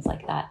and things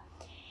like that.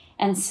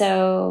 And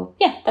so,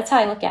 yeah, that's how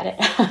I look at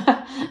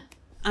it.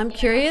 I'm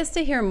curious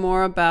to hear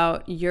more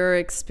about your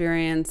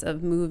experience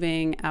of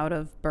moving out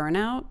of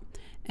burnout,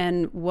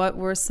 and what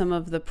were some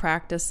of the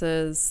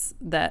practices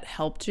that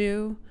helped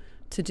you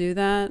to do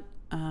that?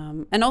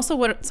 And also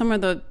what some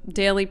of the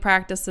daily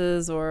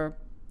practices or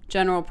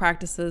general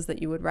practices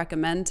that you would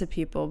recommend to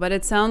people. But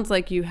it sounds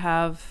like you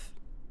have,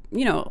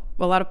 a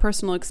lot of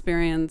personal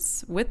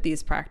experience with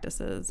these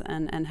practices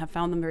and have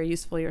found them very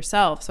useful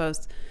yourself. So I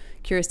was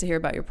curious to hear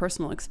about your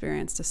personal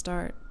experience to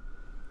start.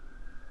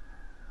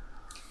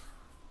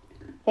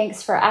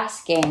 Thanks for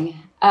asking.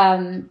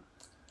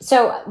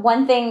 So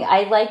one thing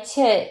I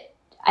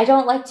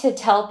don't like to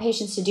tell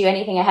patients to do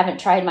anything I haven't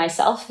tried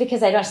myself,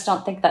 because I just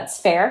don't think that's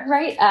fair,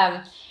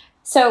 right?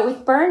 So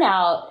with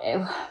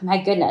burnout,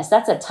 my goodness,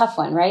 that's a tough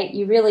one, right?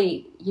 You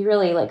really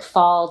like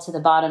fall to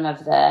the bottom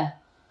of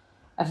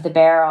of the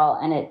barrel,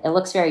 and it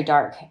looks very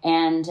dark.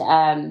 And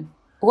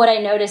what I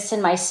noticed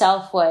in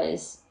myself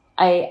was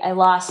I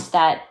lost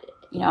that,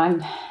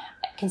 I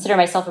consider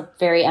myself a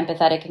very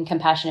empathetic and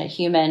compassionate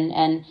human,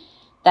 and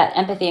that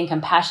empathy and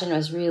compassion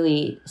was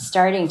really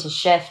starting to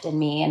shift in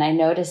me. And I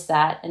noticed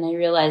that, and I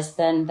realized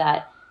then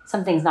that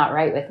something's not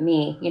right with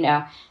me,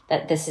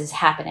 that this is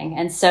happening.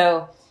 And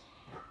so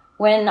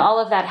when all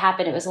of that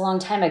happened, it was a long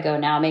time ago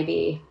now,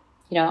 maybe,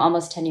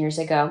 almost 10 years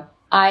ago,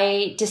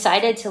 I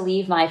decided to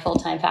leave my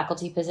full-time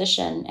faculty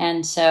position.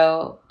 And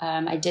so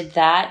I did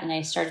that, and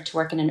I started to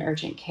work in an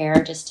urgent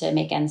care just to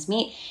make ends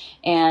meet.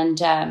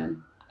 And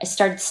I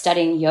started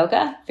studying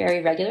yoga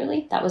very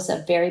regularly. That was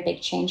a very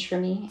big change for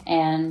me.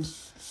 And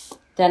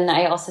then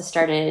I also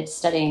started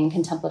studying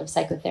contemplative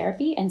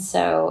psychotherapy. And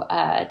so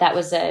that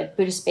was a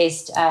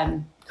Buddhist-based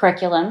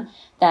curriculum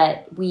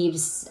that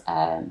weaves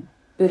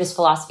Buddhist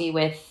philosophy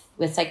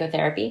with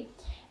psychotherapy.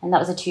 And that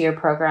was a 2-year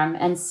program.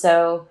 And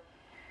so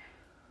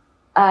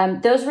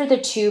those were the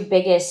two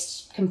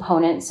biggest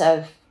components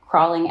of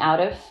crawling out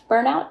of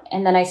burnout.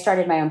 And then I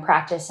started my own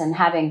practice and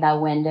having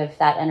that wind of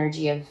that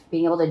energy of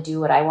being able to do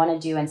what I want to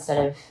do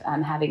instead of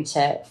having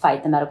to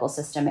fight the medical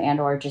system and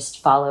or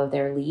just follow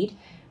their lead,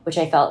 which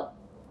I felt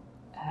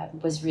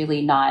was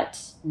really not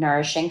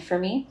nourishing for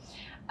me,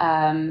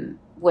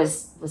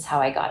 was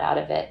how I got out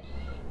of it.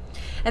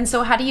 And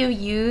so how do you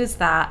use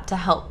that to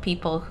help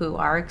people who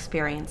are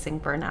experiencing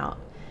burnout?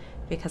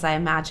 Because I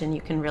imagine you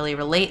can really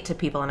relate to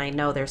people, and I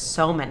know there's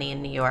so many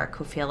in New York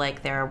who feel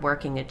like they're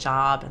working a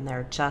job and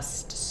they're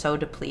just so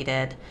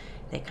depleted.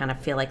 They kind of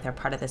feel like they're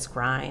part of this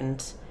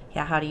grind.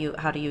 Yeah, how do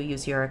you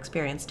use your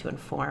experience to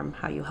inform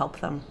how you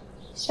help them?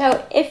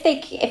 So if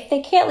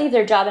they can't leave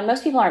their job, and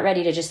most people aren't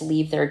ready to just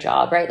leave their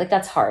job, right? Like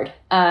that's hard.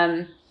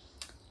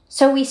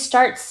 So we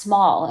start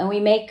small and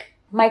we make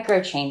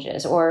micro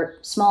changes or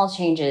small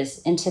changes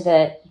into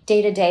the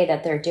day-to-day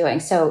that they're doing.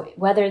 So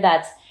whether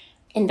that's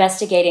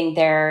investigating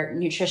their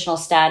nutritional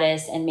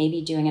status and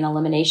maybe doing an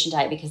elimination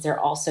diet because they're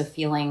also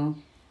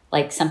feeling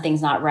like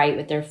something's not right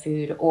with their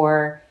food,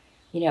 or,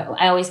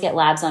 I always get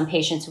labs on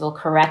patients who will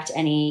correct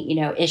any,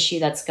 issue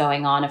that's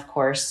going on, of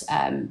course,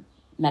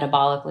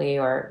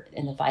 metabolically or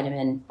in the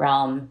vitamin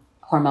realm,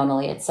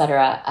 hormonally, et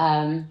cetera.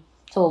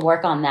 So we'll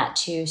work on that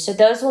too. So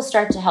those will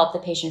start to help the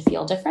patient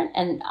feel different.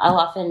 And I'll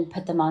often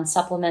put them on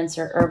supplements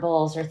or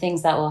herbals or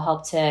things that will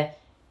help to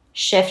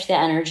shift the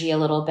energy a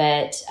little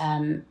bit,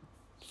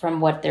 from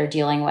what they're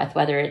dealing with,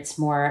 whether it's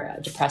more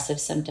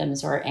depressive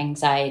symptoms or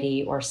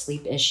anxiety or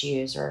sleep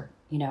issues or,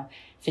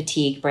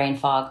 fatigue, brain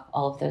fog,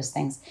 all of those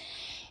things.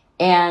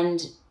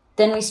 And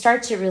then we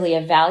start to really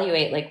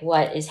evaluate like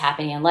what is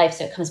happening in life.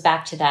 So it comes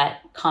back to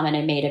that comment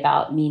I made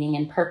about meaning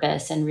and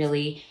purpose and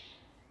really,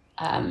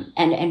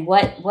 and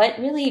what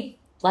really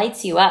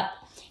lights you up.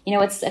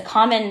 It's a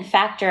common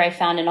factor I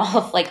found in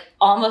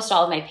almost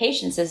all of my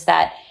patients is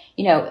that,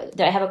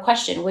 that I have a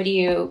question. What do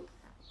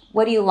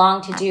you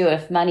long to do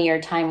if money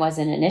or time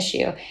wasn't an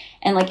issue?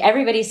 And like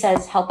everybody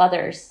says, help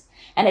others.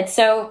 And it's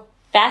so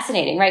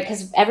fascinating, right?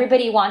 Because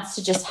everybody wants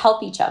to just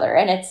help each other.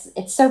 And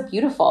it's so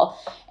beautiful.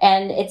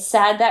 And it's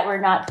sad that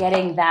we're not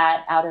getting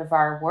that out of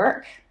our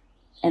work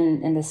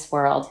in this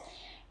world.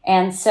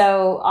 And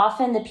so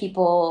often the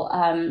people,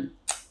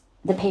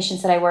 the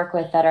patients that I work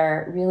with that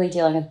are really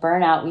dealing with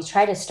burnout, we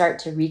try to start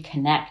to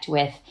reconnect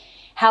with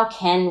how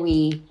can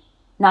we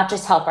not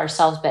just help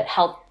ourselves, but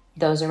help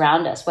those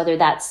around us, whether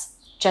that's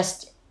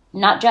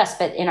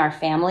but in our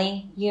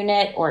family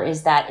unit, or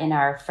is that in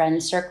our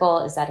friend circle?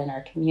 Is that in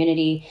our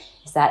community?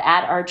 Is that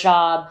at our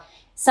job?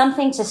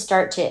 Something to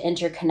start to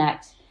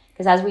interconnect.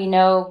 Because as we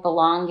know,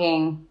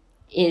 belonging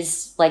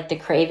is like the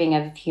craving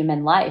of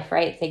human life,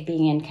 right? It's like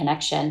being in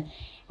connection,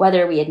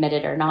 whether we admit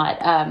it or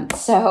not.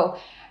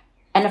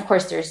 And of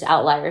course there's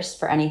outliers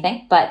for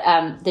anything, but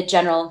I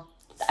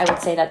would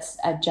say that's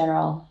a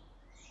general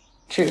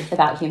truth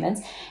about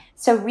humans.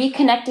 So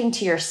reconnecting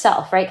to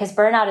yourself, right? Because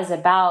burnout is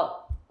about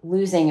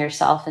losing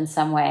yourself in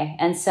some way.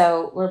 And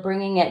so we're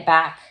bringing it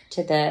back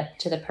to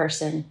the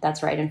person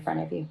that's right in front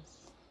of you.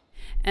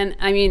 And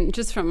I mean,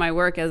 just from my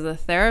work as a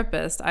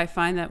therapist, I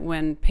find that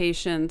when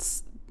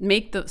patients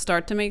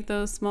start to make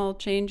those small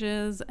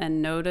changes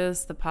and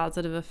notice the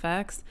positive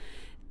effects,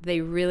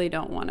 they really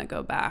don't want to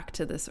go back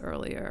to this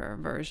earlier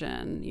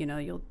version.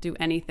 You'll do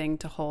anything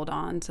to hold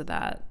on to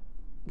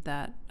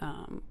that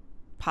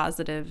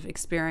positive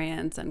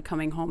experience and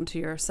coming home to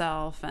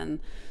yourself. And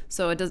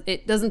so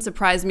it doesn't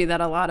surprise me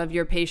that a lot of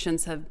your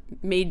patients have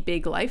made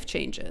big life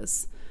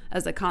changes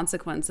as a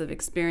consequence of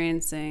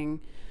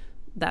experiencing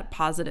that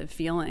positive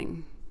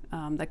feeling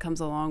that comes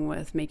along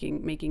with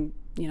making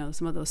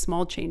some of those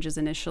small changes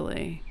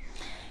initially.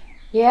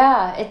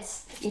 Yeah,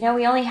 it's,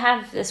 we only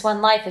have this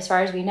one life as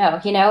far as we know,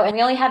 and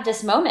we only have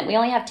this moment. We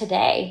only have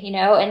today,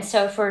 and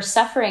so if we're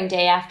suffering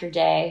day after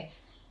day,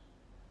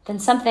 then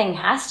something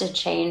has to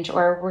change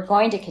or we're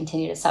going to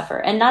continue to suffer.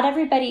 And not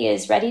everybody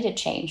is ready to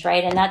change,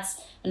 right? And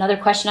that's another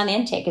question on the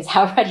intake is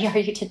how ready are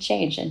you to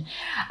change? And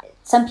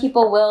some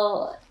people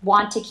will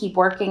want to keep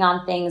working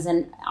on things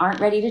and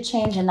aren't ready to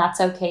change, and that's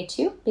okay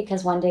too,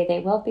 because one day they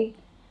will be.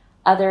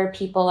 Other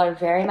people are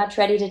very much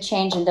ready to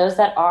change. And those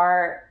that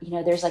are,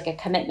 there's like a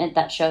commitment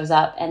that shows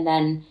up. And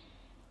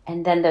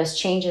then those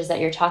changes that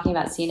you're talking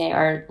about, Sine,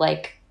 are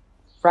like,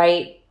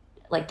 right,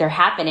 like they're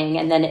happening.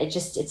 And then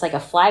it's like a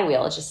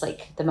flywheel. It's just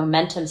like the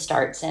momentum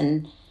starts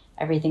and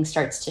everything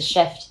starts to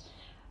shift.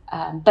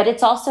 But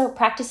it's also,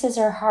 practices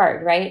are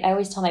hard, right? I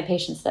always tell my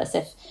patients this: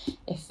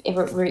 if it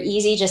were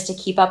easy just to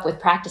keep up with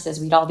practices,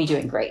 we'd all be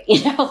doing great,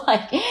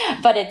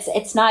 but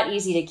it's not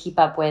easy to keep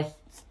up with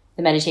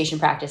the meditation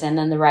practice and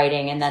then the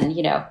writing and then,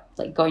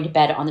 like going to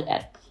bed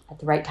at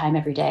the right time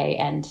every day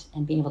and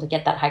being able to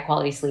get that high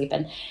quality sleep.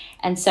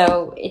 And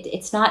so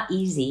it's not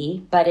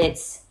easy, but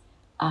it's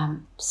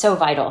so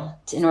vital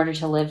in order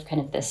to live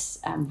kind of this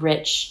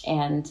rich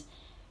and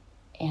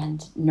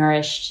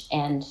nourished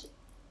and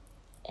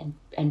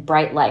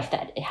bright life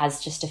that it has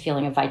just a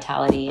feeling of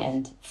vitality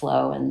and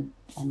flow and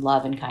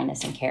love and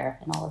kindness and care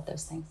and all of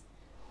those things.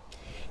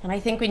 And I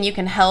think when you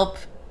can help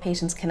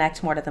patients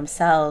connect more to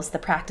themselves, the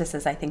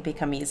practices, I think,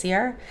 become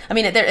easier. I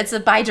mean, it's a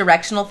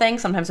bi-directional thing.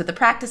 Sometimes with the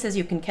practices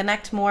you can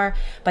connect more,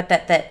 but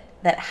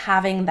that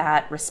having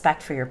that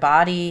respect for your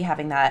body,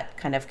 having that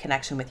kind of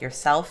connection with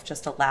yourself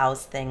just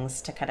allows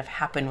things to kind of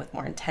happen with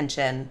more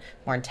intention,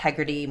 more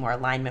integrity, more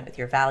alignment with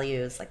your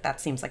values. Like that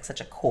seems like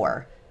such a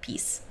core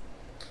piece.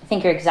 I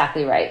think you're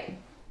exactly right.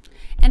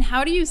 And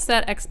how do you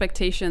set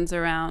expectations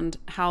around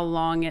how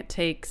long it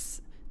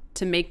takes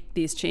to make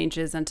these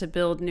changes and to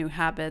build new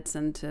habits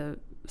and to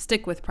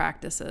stick with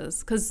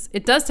practices? Because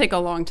it does take a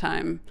long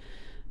time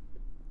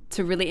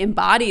to really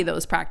embody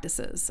those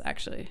practices,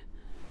 actually.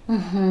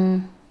 Mm-hmm.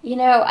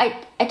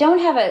 I don't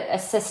have a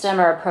system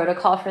or a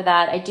protocol for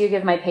that. I do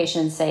give my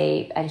patients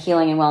a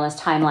healing and wellness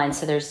timeline.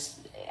 So there's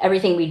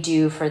everything we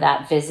do for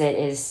that visit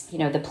is,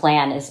 the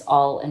plan is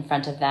all in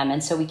front of them.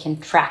 And so we can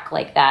track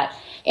like that.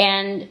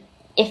 And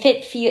if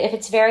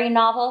it's very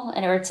novel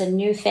or it's a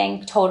new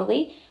thing,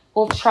 totally,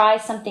 we'll try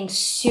something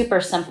super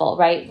simple,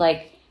 right?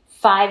 Like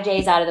 5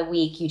 days out of the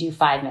week, you do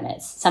 5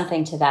 minutes,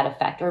 something to that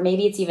effect. Or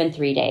maybe it's even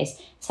 3 days,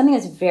 something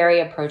that's very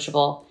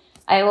approachable.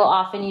 I will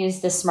often use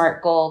the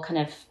SMART goal kind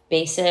of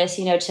basis,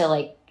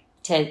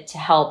 to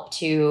help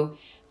to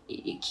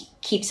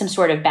keep some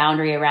sort of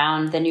boundary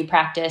around the new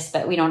practice,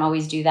 but we don't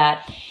always do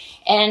that.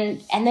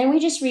 And then we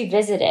just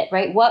revisit it,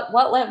 right? What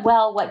went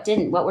well, what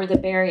didn't, what were the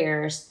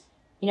barriers?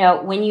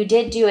 When you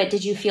did do it,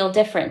 did you feel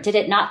different? Did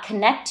it not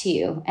connect to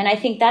you? And I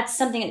think that's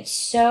something that's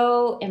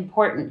so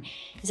important,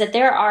 is that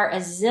there are a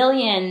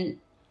zillion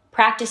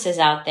practices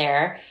out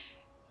there,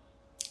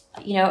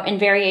 and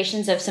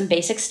variations of some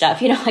basic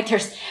stuff,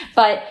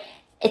 but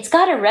it's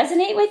got to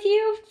resonate with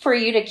you for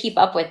you to keep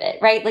up with it,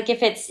 right? Like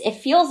if it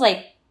feels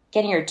like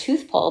getting your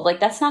tooth pulled, like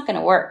that's not going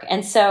to work.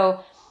 And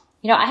so,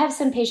 I have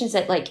some patients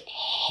that like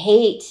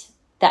hate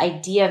the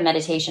idea of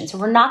meditation. So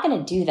we're not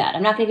going to do that.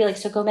 I'm not going to be like,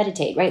 so go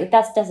meditate, right? Like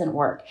that doesn't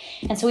work.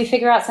 And so we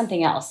figure out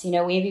something else,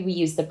 maybe we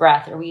use the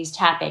breath or we use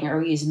tapping or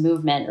we use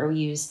movement or we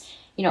use,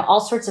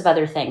 all sorts of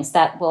other things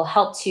that will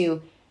help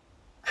to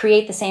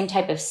create the same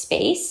type of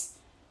space.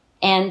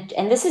 And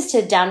this is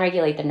to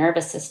downregulate the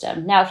nervous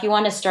system. Now, if you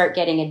want to start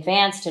getting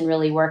advanced and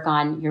really work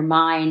on your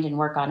mind and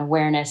work on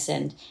awareness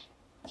and,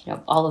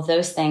 all of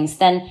those things,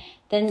 then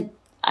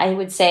I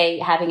would say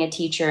having a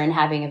teacher and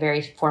having a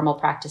very formal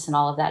practice and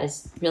all of that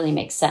really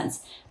makes sense.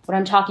 What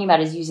I'm talking about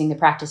is using the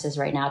practices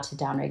right now to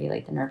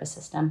downregulate the nervous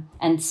system.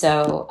 And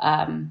so,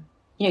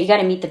 you got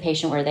to meet the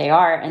patient where they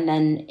are, and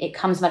then it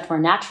comes much more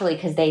naturally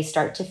because they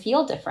start to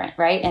feel different,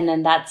 right? And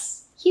then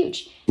that's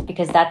huge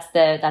because that's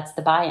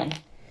the buy-in.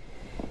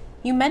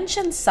 You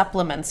mentioned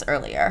supplements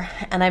earlier,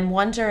 and I'm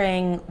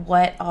wondering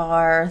what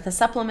are the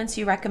supplements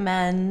you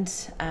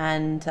recommend,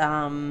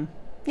 and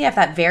if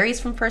that varies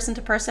from person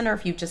to person, or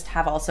if you just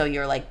have also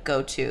your like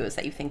go-tos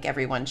that you think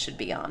everyone should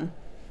be on.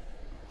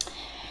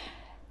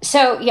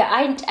 So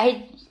yeah,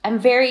 I'm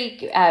very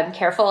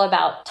careful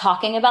about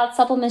talking about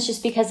supplements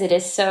just because it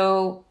is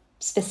so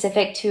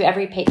specific to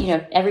every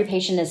patient. Every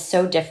patient is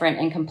so different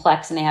and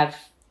complex, and they have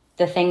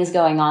the things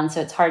going on, so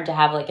it's hard to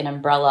have like an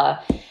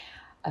umbrella.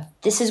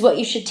 This is what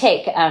you should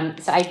take. So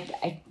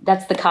I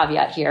that's the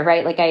caveat here,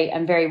 right? Like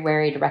I'm very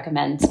wary to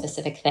recommend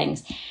specific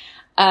things.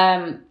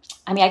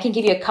 I can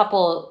give you a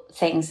couple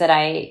things that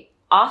I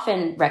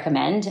often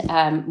recommend.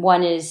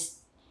 One is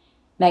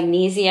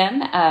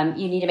magnesium.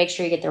 You need to make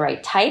sure you get the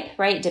right type,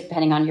 right?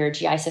 Depending on your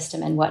GI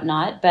system and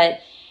whatnot. But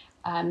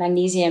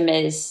magnesium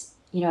is,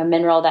 a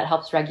mineral that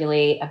helps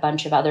regulate a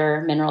bunch of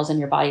other minerals in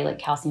your body, like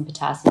calcium,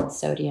 potassium,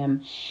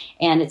 sodium.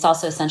 And it's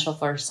also essential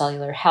for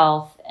cellular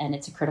health. And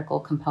it's a critical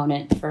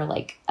component for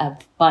like a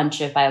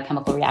bunch of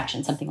biochemical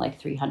reactions, something like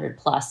 300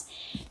 plus.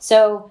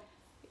 So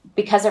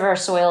because of our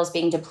soils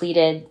being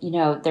depleted,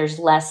 there's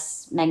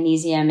less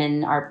magnesium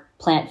in our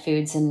plant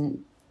foods.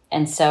 And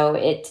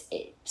so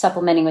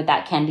supplementing with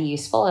that can be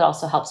useful. It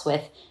also helps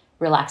with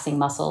relaxing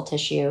muscle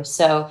tissue.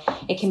 So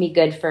it can be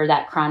good for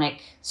that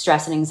chronic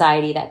stress and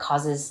anxiety that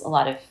causes a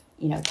lot of,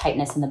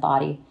 tightness in the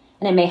body.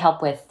 And it may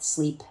help with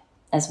sleep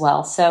as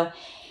well. So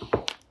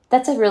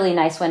That's a really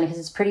nice one because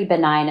it's pretty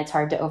benign. It's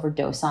hard to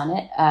overdose on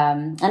it.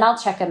 And I'll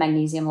check a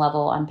magnesium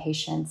level on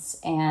patients.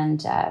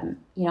 And,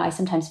 I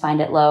sometimes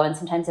find it low and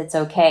sometimes it's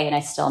okay. And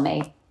I still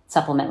may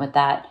supplement with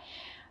that.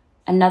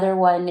 Another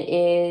one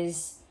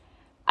is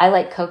I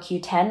like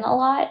CoQ10 a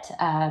lot.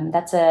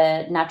 That's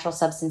a natural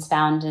substance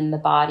found in the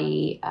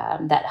body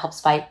that helps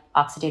fight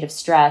oxidative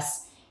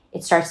stress.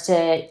 It starts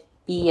to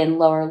be in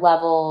lower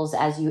levels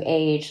as you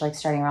age, like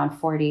starting around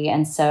 40.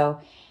 And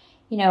so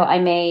I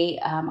may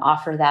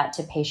offer that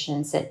to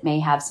patients. It may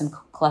have some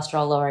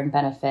cholesterol lowering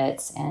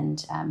benefits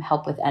and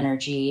help with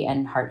energy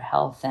and heart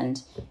health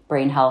and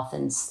brain health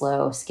and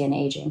slow skin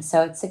aging.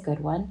 So it's a good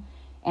one,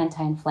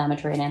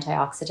 anti-inflammatory and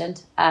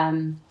antioxidant.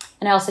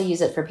 And I also use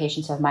it for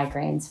patients who have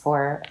migraines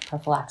for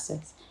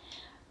prophylaxis.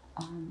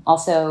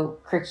 Also,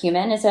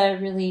 curcumin is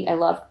I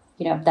love,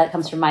 that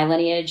comes from my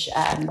lineage.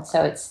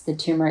 So it's the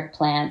turmeric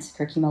plant,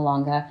 Curcuma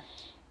longa.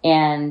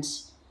 And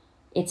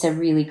it's a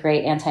really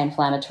great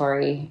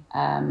anti-inflammatory,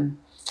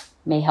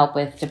 may help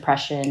with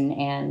depression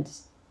and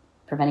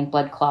preventing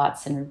blood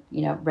clots and,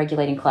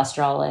 regulating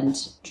cholesterol and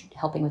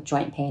helping with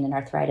joint pain and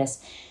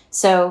arthritis.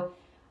 So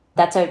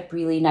that's a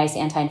really nice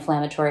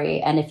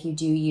anti-inflammatory. And if you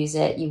do use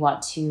it, you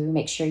want to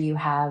make sure you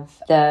have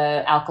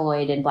the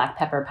alkaloid and black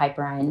pepper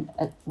piperine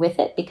with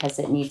it because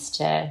it needs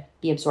to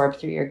be absorbed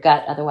through your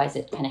gut. Otherwise,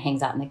 it kind of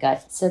hangs out in the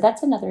gut. So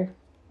that's another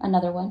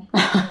one.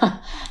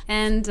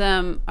 And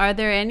are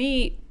there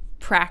any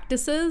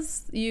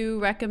practices you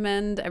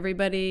recommend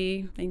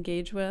everybody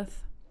engage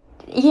with?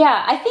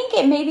 Yeah, I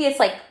think maybe it's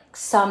like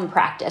some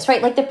practice,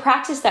 right? Like the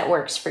practice that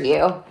works for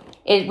you,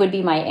 it would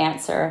be my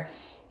answer.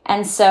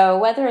 And so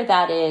whether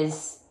that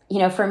is,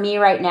 for me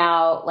right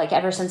now, like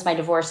ever since my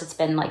divorce, it's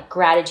been like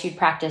gratitude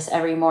practice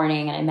every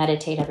morning and I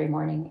meditate every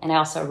morning and I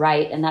also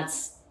write and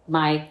that's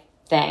my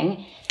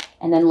thing.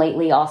 And then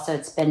lately also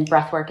it's been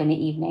breath work in the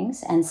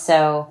evenings. And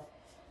so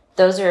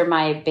those are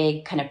my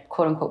big kind of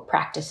quote unquote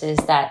practices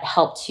that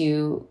help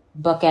to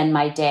bookend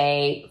my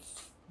day,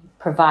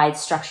 provide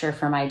structure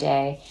for my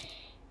day.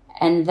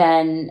 And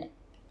then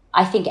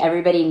I think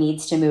everybody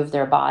needs to move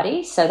their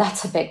body. So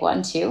that's a big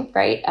one too,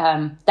 right?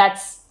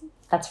 That's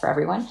for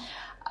everyone.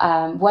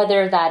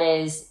 Whether that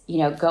is,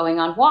 going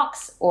on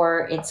walks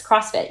or it's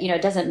CrossFit,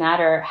 it doesn't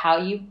matter how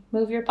you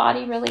move your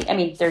body really. I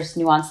mean, there's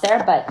nuance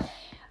there, but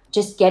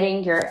just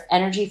getting your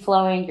energy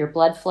flowing, your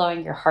blood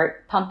flowing, your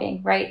heart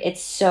pumping, right?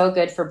 It's so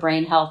good for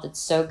brain health. It's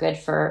so good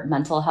for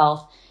mental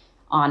health,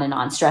 on and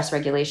on, stress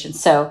regulation.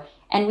 So,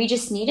 and we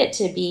just need it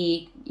to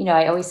be,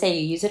 I always say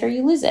you use it or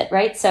you lose it,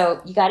 right?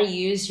 So you got to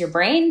use your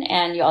brain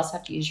and you also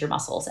have to use your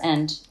muscles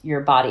and your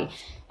body.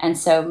 And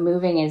so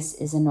moving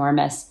is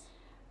enormous.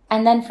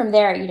 And then from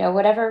there,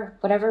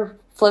 whatever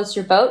floats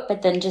your boat,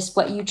 but then just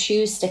what you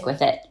choose, stick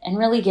with it and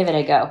really give it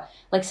a go.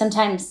 Like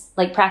sometimes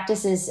like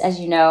practices, as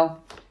you know,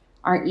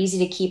 aren't easy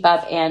to keep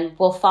up and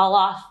will fall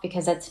off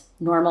because that's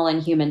normal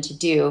and human to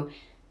do.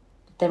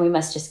 Then we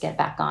must just get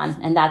back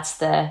on. And that's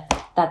the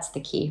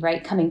key,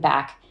 right? Coming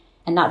back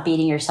and not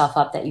beating yourself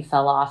up that you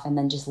fell off and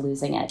then just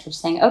losing it. Just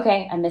saying,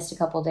 okay, I missed a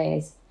couple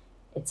days.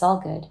 It's all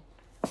good.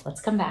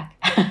 Let's come back.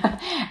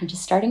 I'm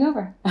just starting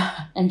over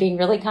and being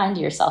really kind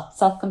to yourself,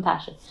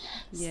 self-compassion.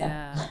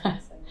 Yeah. So.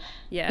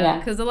 Yeah,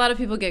 because a lot of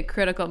people get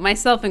critical,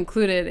 myself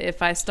included,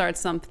 if I start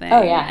something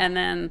and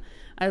then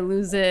I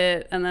lose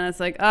it and then it's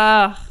like,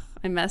 I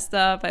messed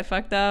up, I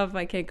fucked up,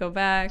 I can't go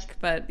back.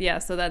 But yeah,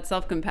 so that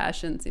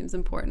self-compassion seems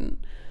important.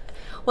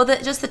 Well,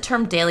 just the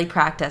term daily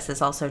practice is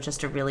also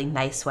just a really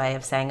nice way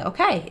of saying,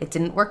 okay, it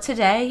didn't work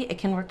today, it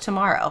can work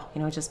tomorrow.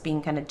 Just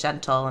being kind of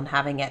gentle and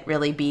having it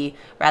really be,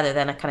 rather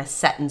than a kind of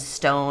set in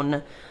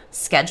stone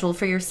schedule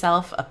for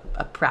yourself,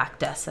 a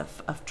practice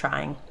of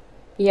trying.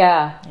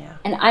 Yeah.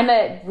 And I'm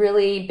a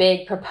really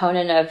big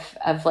proponent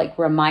of like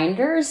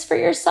reminders for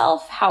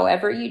yourself,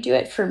 however you do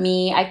it. For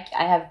me, I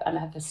have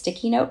a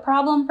sticky note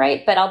problem,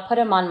 right? But I'll put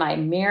them on my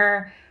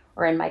mirror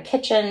or in my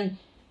kitchen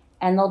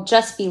and they'll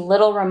just be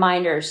little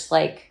reminders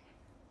like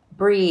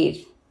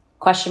breathe, ?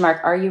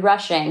 Are you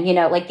rushing?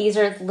 Like these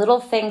are little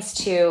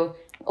things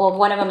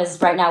one of them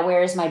is right now,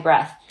 where is my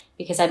breath?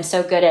 Because I'm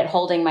so good at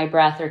holding my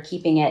breath or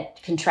keeping it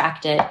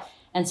contracted.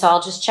 And so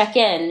I'll just check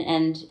in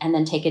and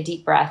then take a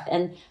deep breath.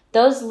 And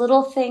those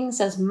little things,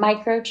 those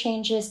micro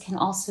changes can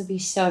also be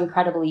so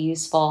incredibly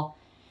useful.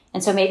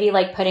 And so maybe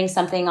like putting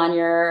something on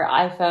your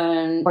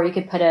iPhone, or you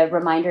could put a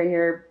reminder in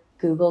your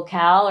Google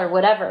Cal or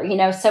whatever,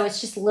 so it's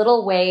just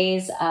little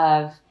ways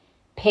of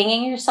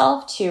pinging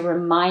yourself to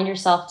remind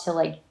yourself to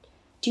like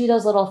do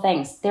those little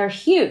things. They're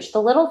huge.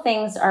 The little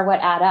things are what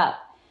add up.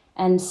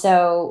 And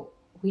so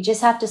we just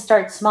have to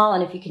start small.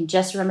 And if you can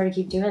just remember to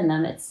keep doing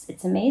them,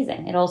 it's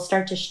amazing. It'll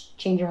start to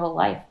change your whole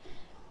life.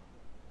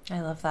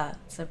 I love that.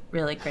 It's a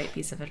really great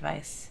piece of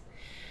advice.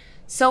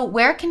 So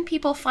where can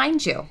people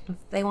find you? If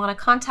they want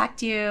to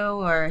contact you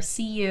or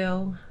see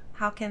you,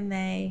 how can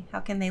they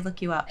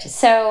look you up?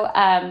 So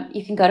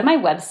you can go to my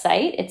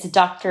website. It's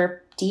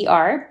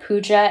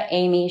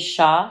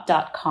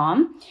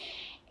drpoojaamyshah.com.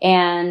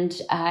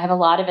 And I have a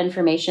lot of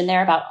information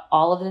there about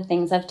all of the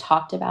things I've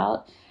talked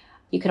about.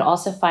 You can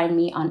also find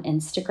me on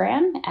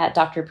Instagram at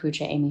Dr.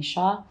 Pooja Amy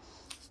Shah.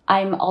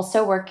 I'm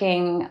also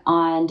working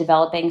on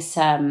developing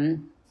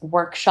some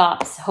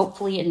workshops,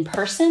 hopefully in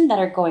person, that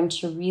are going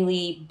to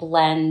really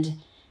blend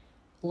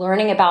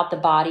learning about the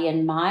body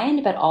and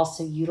mind, but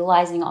also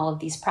utilizing all of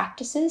these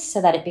practices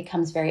so that it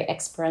becomes very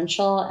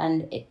experiential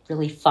and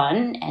really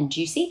fun and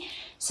juicy.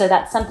 So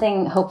that's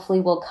something hopefully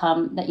will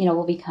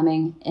be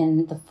coming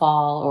in the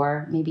fall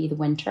or maybe the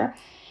winter.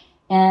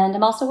 And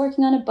I'm also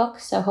working on a book,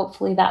 so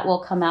hopefully that will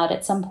come out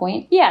at some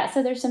point. Yeah,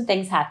 so there's some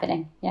things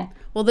happening. Yeah.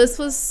 Well, this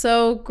was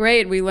so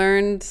great. We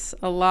learned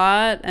a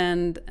lot,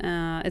 and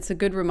it's a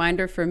good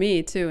reminder for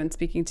me too, in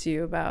speaking to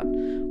you about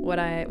what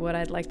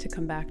I'd like to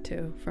come back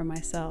to for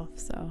myself.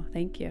 So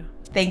thank you.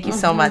 Thank you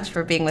so much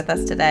for being with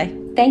us today.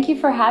 Thank you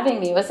for having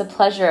me. It was a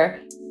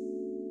pleasure.